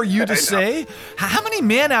Easy for You to Say. How many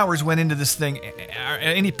man hours went into this thing?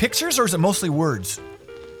 Any pictures, or is it mostly words?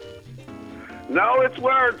 No, it's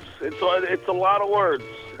words. It's a lot of words.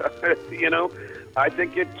 I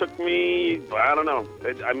think it took me, I don't know.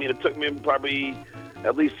 It took me probably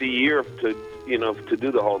at least a year to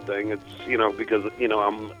do the whole thing. It's, because,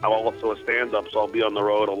 I'm also a stand-up, so I'll be on the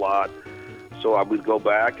road a lot. So I would go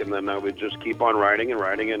back, and then I would just keep on writing,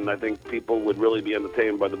 and I think people would really be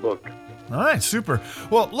entertained by the book. All right, super.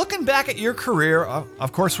 Well, looking back at your career,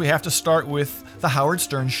 of course, we have to start with the Howard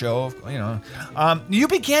Stern show. You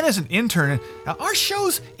began as an intern. Now, our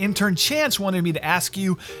show's intern Chance wanted me to ask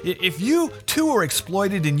you if you too were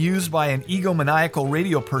exploited and used by an egomaniacal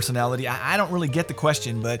radio personality. I don't really get the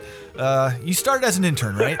question, but you started as an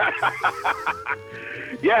intern, right?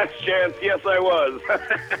 Yes, Chance. Yes, I was.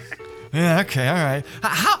 Yeah, okay, all right.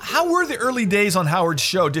 How were the early days on Howard's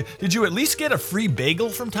show? Did you at least get a free bagel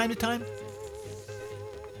from time to time?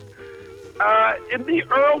 In the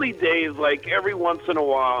early days, like every once in a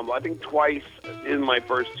while, I think twice in my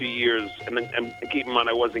first 2 years, and keep in mind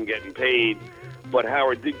I wasn't getting paid, but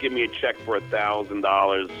Howard did give me a check for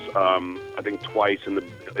 $1,000, I think twice in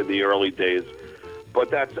the early days. But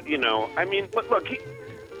that's, but look,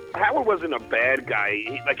 Howard wasn't a bad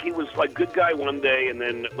guy. He was like good guy one day and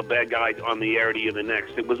then the bad guy on the air the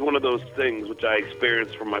next. It was one of those things which I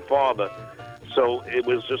experienced from my father. So it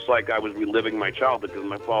was just like I was reliving my childhood because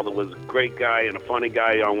my father was a great guy and a funny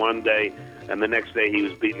guy on one day, and the next day he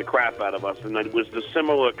was beating the crap out of us. And it was the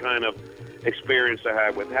similar kind of experience I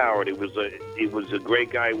had with Howard. He was a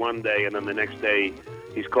great guy one day, and then the next day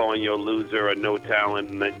he's calling you a loser and no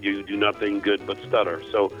talent and that you do nothing good but stutter.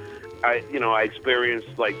 So I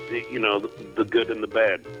experienced the good and the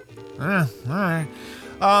bad. All right.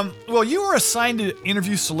 Well, you were assigned to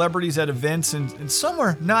interview celebrities at events, and some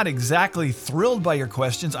were not exactly thrilled by your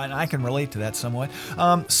questions. I can relate to that somewhat.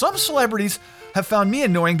 Some celebrities have found me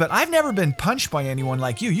annoying, but I've never been punched by anyone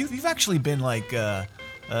like you. You've actually been I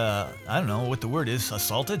don't know what the word is,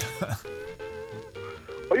 assaulted.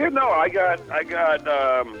 Well, I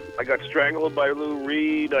got strangled by Lou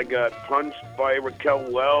Reed. I got punched by Raquel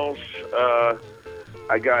Welch.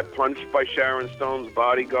 I got punched by Sharon Stone's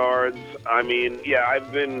bodyguards. I mean, yeah,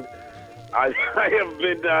 I've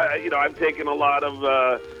taken a lot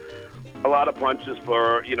of punches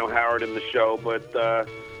for Howard in the show, but I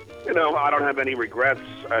don't have any regrets.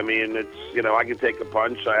 I mean, it's I can take a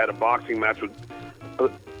punch. I had a boxing match with a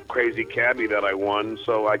crazy cabbie that I won,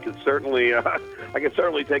 so I could certainly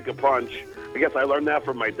take a punch. I guess I learned that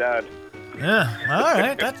from my dad. Yeah, all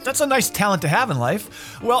right. That's a nice talent to have in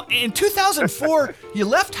life. Well, in 2004, you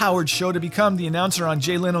left Howard's show to become the announcer on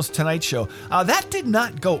Jay Leno's Tonight Show. That did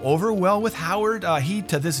not go over well with Howard. He,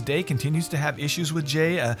 to this day, continues to have issues with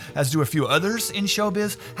Jay, as do a few others in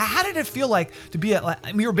showbiz. How did it feel like to be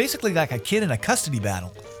you were basically like a kid in a custody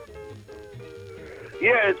battle?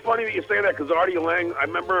 Yeah, it's funny that you say that because Artie Lang, I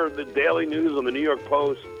remember the Daily News on the New York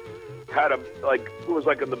Post had it was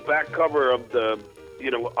like on the back cover of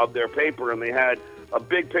of their paper, and they had a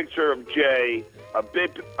big picture of Jay, a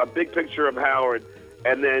big picture of Howard,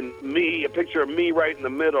 and then a picture of me right in the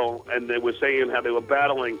middle, and they were saying how they were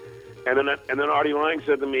battling, and then Artie Lang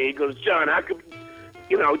said to me, he goes, John, how could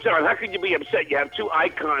you be upset? You have two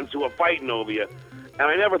icons who are fighting over you. And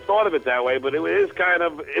I never thought of it that way, but it is kind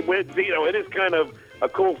of a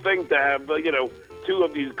cool thing to have, two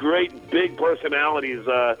of these great big personalities,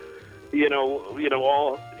 all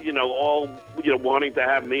wanting to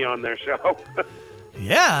have me on their show.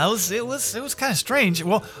 Yeah, it was kind of strange.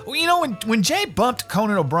 Well, when Jay bumped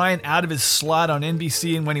Conan O'Brien out of his slot on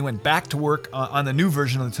NBC and when he went back to work on the new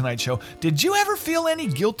version of the Tonight Show, did you ever feel any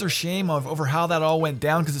guilt or shame over how that all went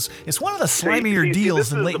down? Because it's one of the slimier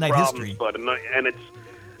deals in late night history. Spud, and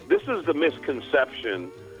this is the misconception,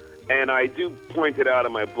 and I do point it out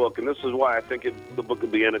in my book, and this is why I think the book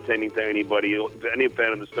would be entertaining to anybody, to any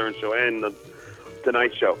fan of the Stern Show and the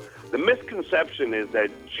Tonight Show. The misconception is that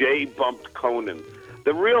Jay bumped Conan.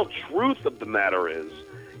 The real truth of the matter is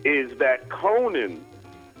that Conan,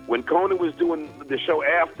 when Conan was doing the show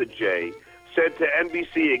after Jay, said to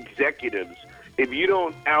NBC executives, if you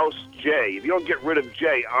don't oust Jay, if you don't get rid of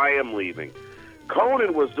Jay, I am leaving.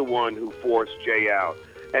 Conan was the one who forced Jay out.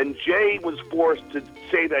 And Jay was forced to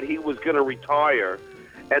say that he was going to retire.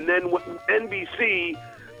 And then NBC,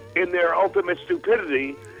 in their ultimate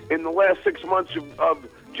stupidity, in the last 6 months of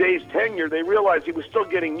Jay's tenure, they realized he was still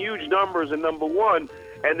getting huge numbers in number one,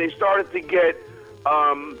 and they started to get,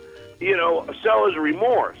 seller's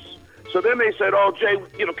remorse. So then they said, "Oh, Jay,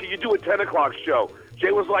 can you do a 10 o'clock show?"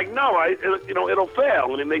 Jay was like, "No, it'll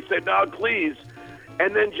fail." And then they said, "No, please."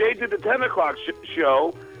 And then Jay did the 10 o'clock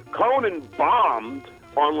show. Conan bombed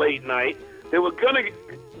on late night.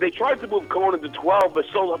 They tried to move Conan to 12, but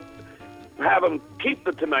still have him keep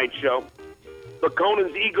the Tonight Show. But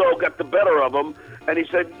Conan's ego got the better of him, and he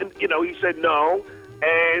said no,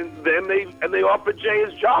 and then they offered Jay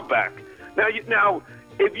his job back. Now,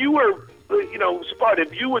 if you were, Spud,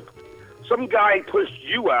 if you would, some guy pushed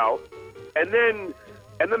you out, and then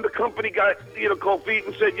the company got cold feet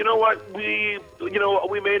and said, you know what, we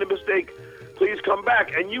made a mistake. Please come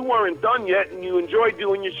back, and you weren't done yet, and you enjoyed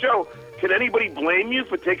doing your show. Can anybody blame you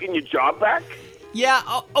for taking your job back? Yeah,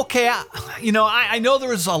 okay. I know there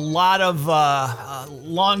was a lot of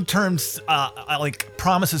long-term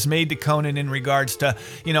promises made to Conan in regards to,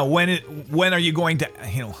 when are you going to,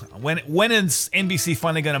 when is NBC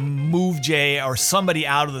finally going to move Jay or somebody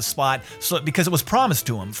out of the spot? So because it was promised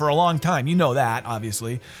to him for a long time. You know that,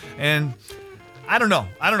 obviously. And I don't know.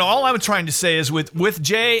 All I'm trying to say is with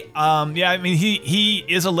Jay, he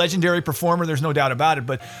is a legendary performer. There's no doubt about it.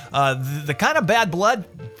 But the kind of bad blood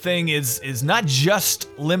thing is not just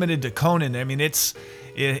limited to Conan. I mean,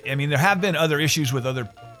 there have been other issues with other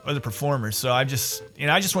performers. So I just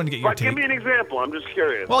wanted to get your take. Give me an example. I'm just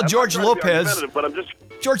curious. Well, George Lopez.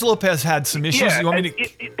 George Lopez had some issues.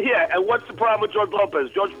 Yeah, and what's the problem with George Lopez?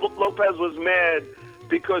 George Lopez was mad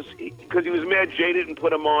because he was mad Jay didn't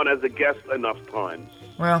put him on as a guest enough times.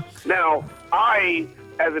 Well, now I,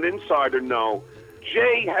 as an insider, know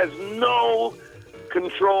Jay has no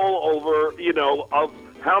control over of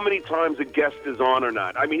how many times a guest is on or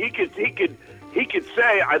not. I mean, he could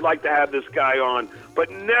say I'd like to have this guy on,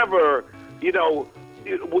 but never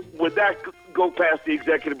would that go past the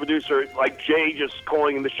executive producer like Jay just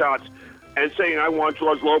calling in the shots and saying I want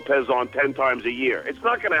George Lopez on 10 times a year. It's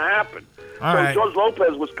not going to happen. Right. George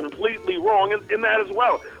Lopez was completely wrong in that as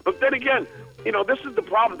well. But then again, this is the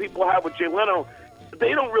problem people have with Jay Leno.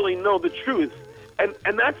 They don't really know the truth. And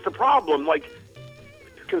that's the problem. Like,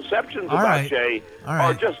 conceptions about Jay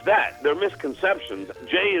are just that. They're misconceptions.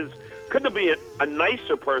 Jay couldn't be a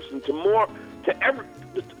nicer person to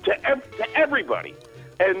everybody.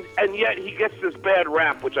 And yet he gets this bad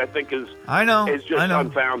rap, which I think is just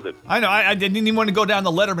unfounded. I know. I didn't even want to go down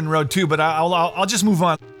the Letterman road too, but I'll just move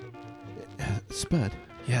on. Spud.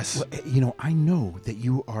 Yes. Well, I know that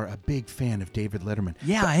you are a big fan of David Letterman.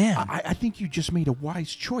 Yeah, I am. I think you just made a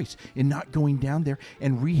wise choice in not going down there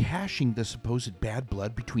and rehashing the supposed bad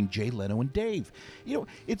blood between Jay Leno and Dave.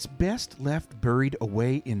 It's best left buried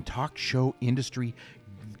away in talk show industry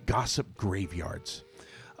gossip graveyards.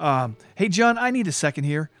 Hey, John, I need a second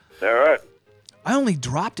here. All right. I only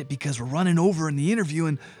dropped it because we're running over in the interview,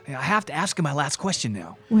 and I have to ask him my last question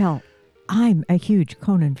now. Well, I'm a huge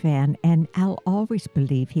Conan fan, and I'll always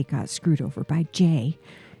believe he got screwed over by Jay.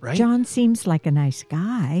 Right? John seems like a nice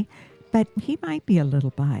guy, but he might be a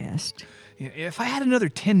little biased. If I had another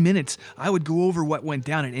 10 minutes, I would go over what went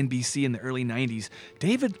down at NBC in the early 90s.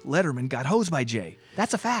 David Letterman got hosed by Jay.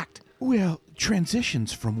 That's a fact. Well,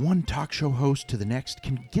 transitions from one talk show host to the next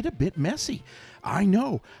can get a bit messy. I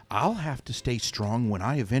know. I'll have to stay strong when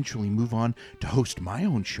I eventually move on to host my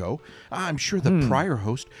own show. I'm sure the prior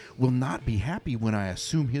host will not be happy when I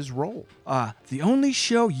assume his role. The only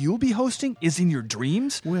show you'll be hosting is in your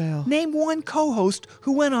dreams? Well... Name one co-host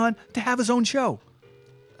who went on to have his own show.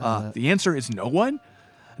 The answer is no one?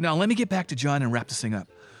 Now, let me get back to John and wrap this thing up.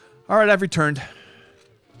 All right, I've returned.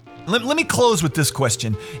 Let me close with this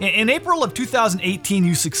question. In April of 2018,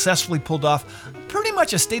 you successfully pulled off pretty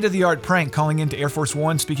much a state-of-the-art prank, calling into Air Force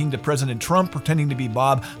One, speaking to President Trump, pretending to be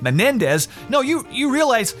Bob Menendez. No, you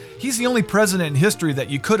realize he's the only president in history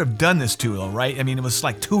that you could have done this to, though, right? I mean, it was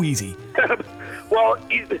like too easy. Well,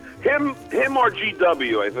 him or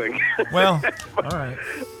GW, I think. Well, all right.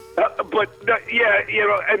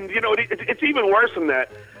 It's even worse than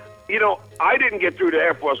that. I didn't get through to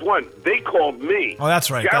Air Force One. They called me. Oh, that's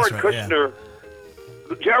right. Jared that's right,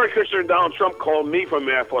 Kushner and Donald Trump called me from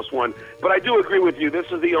Air Force One. But I do agree with you. This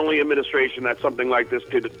is the only administration that something like this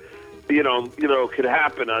could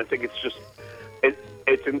happen. I think it's just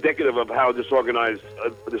it's indicative of how disorganized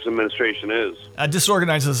this administration is.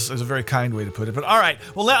 Disorganized is a very kind way to put it. But all right,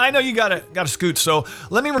 well, I know you got to scoot, so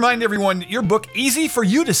let me remind everyone, your book, Easy for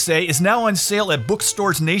You to Say, is now on sale at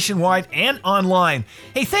bookstores nationwide and online.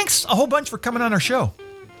 Hey, thanks a whole bunch for coming on our show.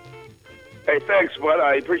 Hey, thanks, Spud.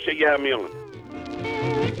 I appreciate you having me on.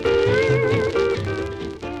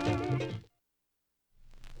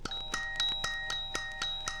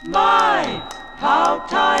 My, how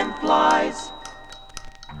time flies.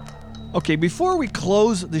 Okay, before we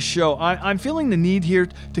close the show, I'm feeling the need here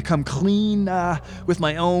to come clean with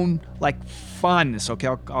my own, fondness, okay?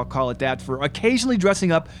 I'll call it that, for occasionally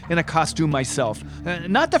dressing up in a costume myself.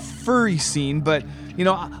 Not the furry scene, but,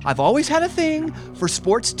 I've always had a thing for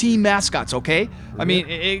sports team mascots, okay? I mean,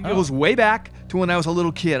 it goes way back to when I was a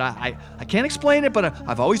little kid. I can't explain it, but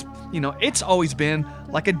I've always, it's always been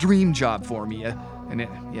like a dream job for me.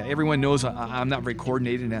 Everyone knows I'm not very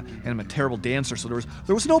coordinated and I'm a terrible dancer, so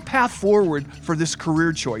there was no path forward for this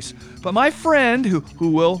career choice. But my friend, who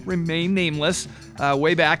will remain nameless,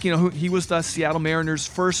 way back, he was the Seattle Mariners'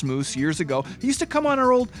 first moose years ago. He used to come on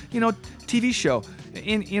our old, TV show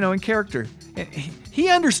in character. He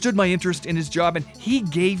understood my interest in his job, and he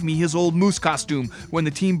gave me his old moose costume when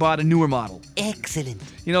the team bought a newer model. Excellent.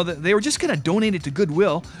 They were just going to donate it to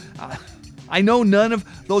Goodwill. I know none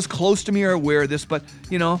of those close to me are aware of this, but,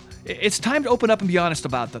 it's time to open up and be honest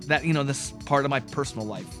about that, this part of my personal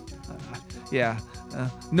life.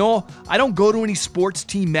 No, I don't go to any sports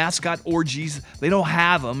team mascot orgies. They don't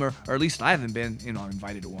have them, or at least I haven't been,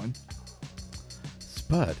 invited to one.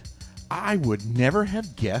 Spud, I would never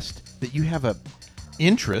have guessed that you have a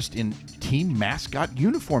interest in team mascot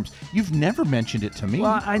uniforms. You've never mentioned it to me.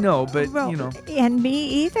 Well, I know, but, And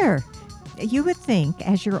me either. You would think,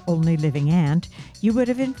 as your only living aunt, you would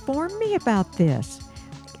have informed me about this.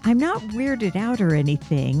 I'm not weirded out or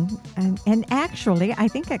anything, and actually, I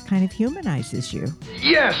think it kind of humanizes you.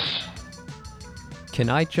 Yes! Can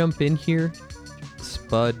I jump in here?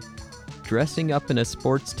 Spud, dressing up in a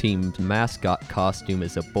sports team's mascot costume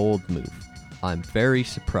is a bold move. I'm very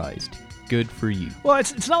surprised. Good for you. Well,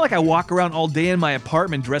 it's not like I walk around all day in my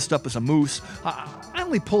apartment dressed up as a moose. I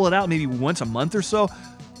only pull it out maybe once a month or so.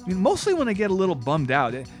 Mostly when I get a little bummed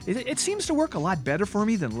out. It seems to work a lot better for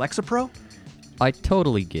me than Lexapro. I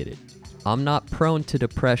totally get it. I'm not prone to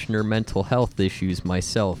depression or mental health issues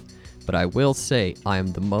myself, but I will say I am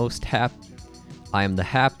the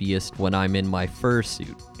happiest when I'm in my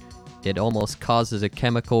fursuit. It almost causes a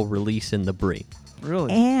chemical release in the brain.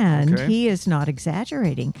 Really? And okay. He is not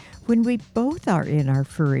exaggerating. When we both are in our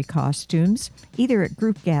furry costumes, either at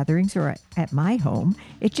group gatherings or at my home,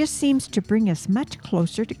 it just seems to bring us much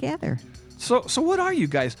closer together. So what are you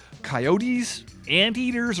guys? Coyotes?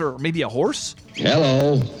 Anteaters? Or maybe a horse?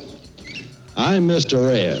 Hello. I'm Mr.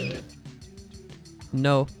 Red.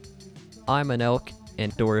 No, I'm an elk,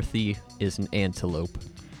 and Dorothy is an antelope.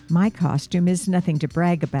 My costume is nothing to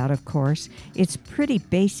brag about, of course. It's pretty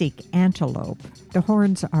basic antelope. The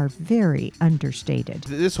horns are very understated.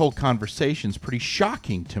 This whole conversation's pretty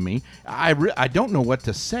shocking to me. I don't know what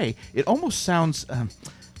to say. It almost sounds,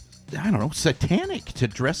 satanic to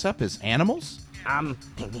dress up as animals.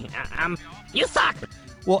 You suck.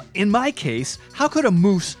 Well, in my case, how could a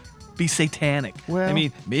moose be satanic? Well, I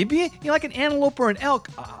mean, maybe like an antelope or an elk,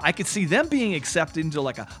 I could see them being accepted into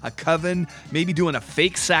like a coven, maybe doing a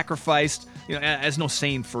fake sacrifice, as no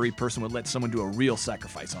sane furry person would let someone do a real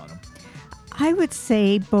sacrifice on them. I would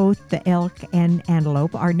say both the elk and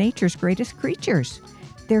antelope are nature's greatest creatures.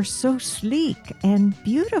 They're so sleek and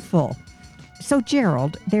beautiful. So,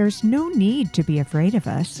 Gerald, there's no need to be afraid of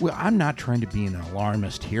us. Well, I'm not trying to be an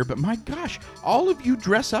alarmist here, but my gosh, all of you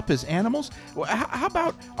dress up as animals? Well, how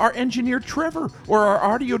about our engineer Trevor or our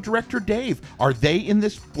audio director Dave? Are they in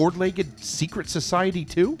this four-legged secret society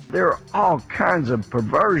too? There are all kinds of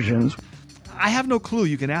perversions. I have no clue.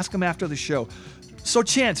 You can ask them after the show. So,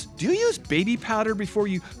 Chance, do you use baby powder before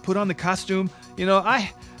you put on the costume? You know,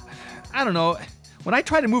 I don't know. When I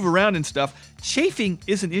try to move around and stuff, chafing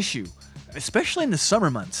is an issue, especially in the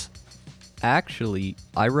summer months. Actually,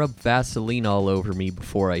 I rub Vaseline all over me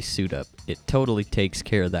before I suit up. It totally takes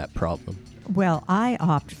care of that problem. Well, I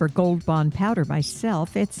opt for Gold Bond powder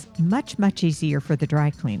myself. It's much, much easier for the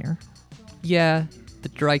dry cleaner. Yeah, the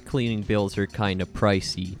dry cleaning bills are kind of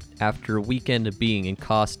pricey. After a weekend of being in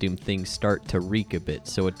costume, things start to reek a bit,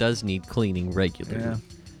 so it does need cleaning regularly. Yeah.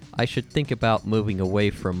 I should think about moving away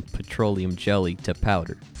from petroleum jelly to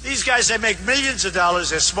powder. These guys, they make millions of dollars.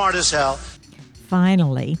 They're smart as hell.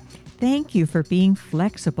 Finally, thank you for being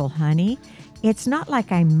flexible, honey. It's not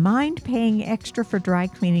like I mind paying extra for dry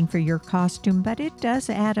cleaning for your costume, but it does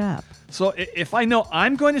add up. So if I know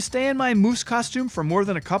I'm going to stay in my moose costume for more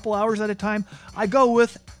than a couple hours at a time, I go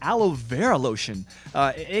with aloe vera lotion.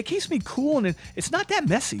 It keeps me cool and it's not that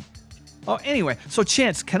messy. Oh, anyway, so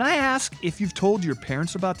Chance, can I ask if you've told your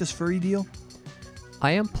parents about this furry deal?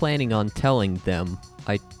 I am planning on telling them.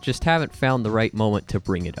 I just haven't found the right moment to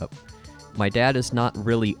bring it up. My dad is not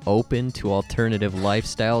really open to alternative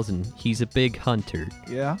lifestyles, and he's a big hunter.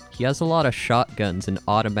 Yeah? He has a lot of shotguns and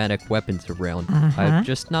automatic weapons around. I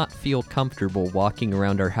just not feel comfortable walking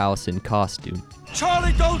around our house in costume.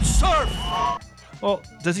 Charlie, don't surf! Well,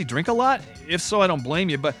 does he drink a lot? If so, I don't blame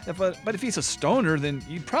you, but if he's a stoner, then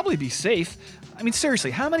you'd probably be safe. I mean,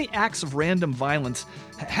 seriously, how many acts of random violence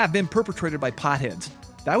have been perpetrated by potheads?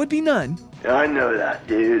 That would be none. I know that,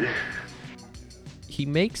 dude. He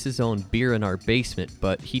makes his own beer in our basement,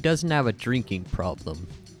 but he doesn't have a drinking problem.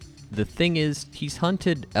 The thing is, he's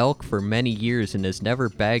hunted elk for many years and has never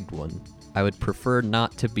bagged one. I would prefer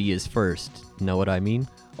not to be his first. Know what I mean?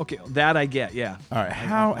 Okay, that I get, yeah. All right,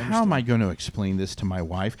 how am I going to explain this to my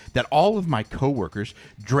wife, that all of my coworkers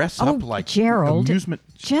dress up like Gerald, amusement...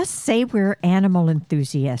 just say we're animal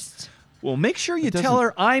enthusiasts. Well, make sure you tell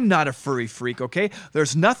her I'm not a furry freak, okay?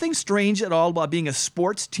 There's nothing strange at all about being a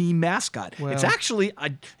sports team mascot. Well- It's actually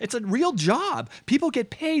it's a real job. People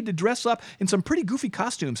get paid to dress up in some pretty goofy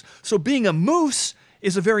costumes. So being a moose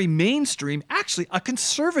is a very mainstream, actually a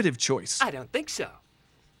conservative choice. I don't think so.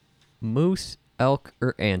 Moose, elk,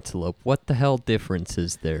 or antelope, what the hell difference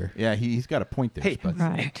is there? Yeah, he's got a point there. Hey,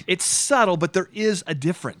 Spud. it's subtle, but there is a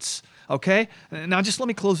difference, okay? Now just let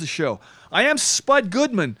me close the show. I am Spud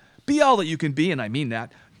Goodman. Be all that you can be, and I mean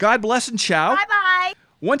that. God bless and ciao. Bye-bye.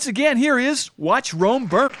 Once again, here is Watch Rome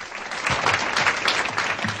Burn.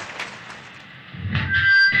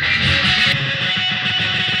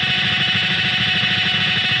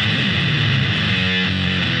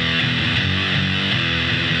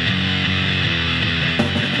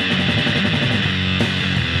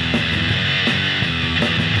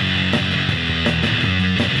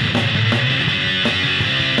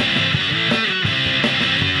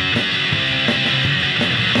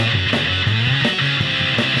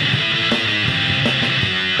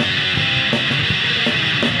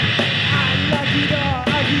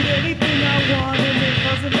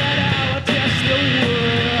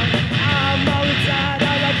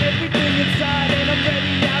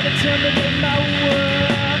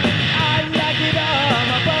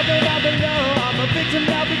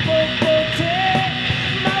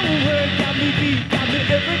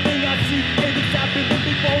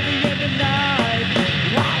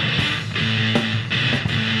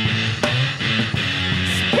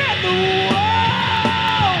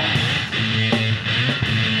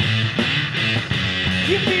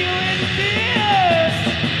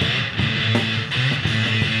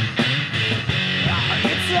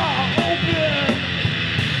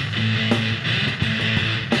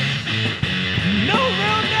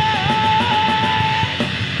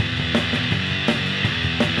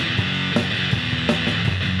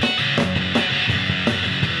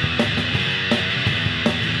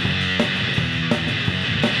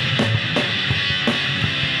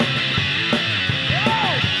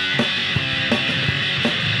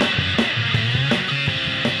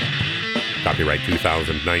 Copyright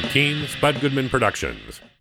 2019, Spud Goodman Productions.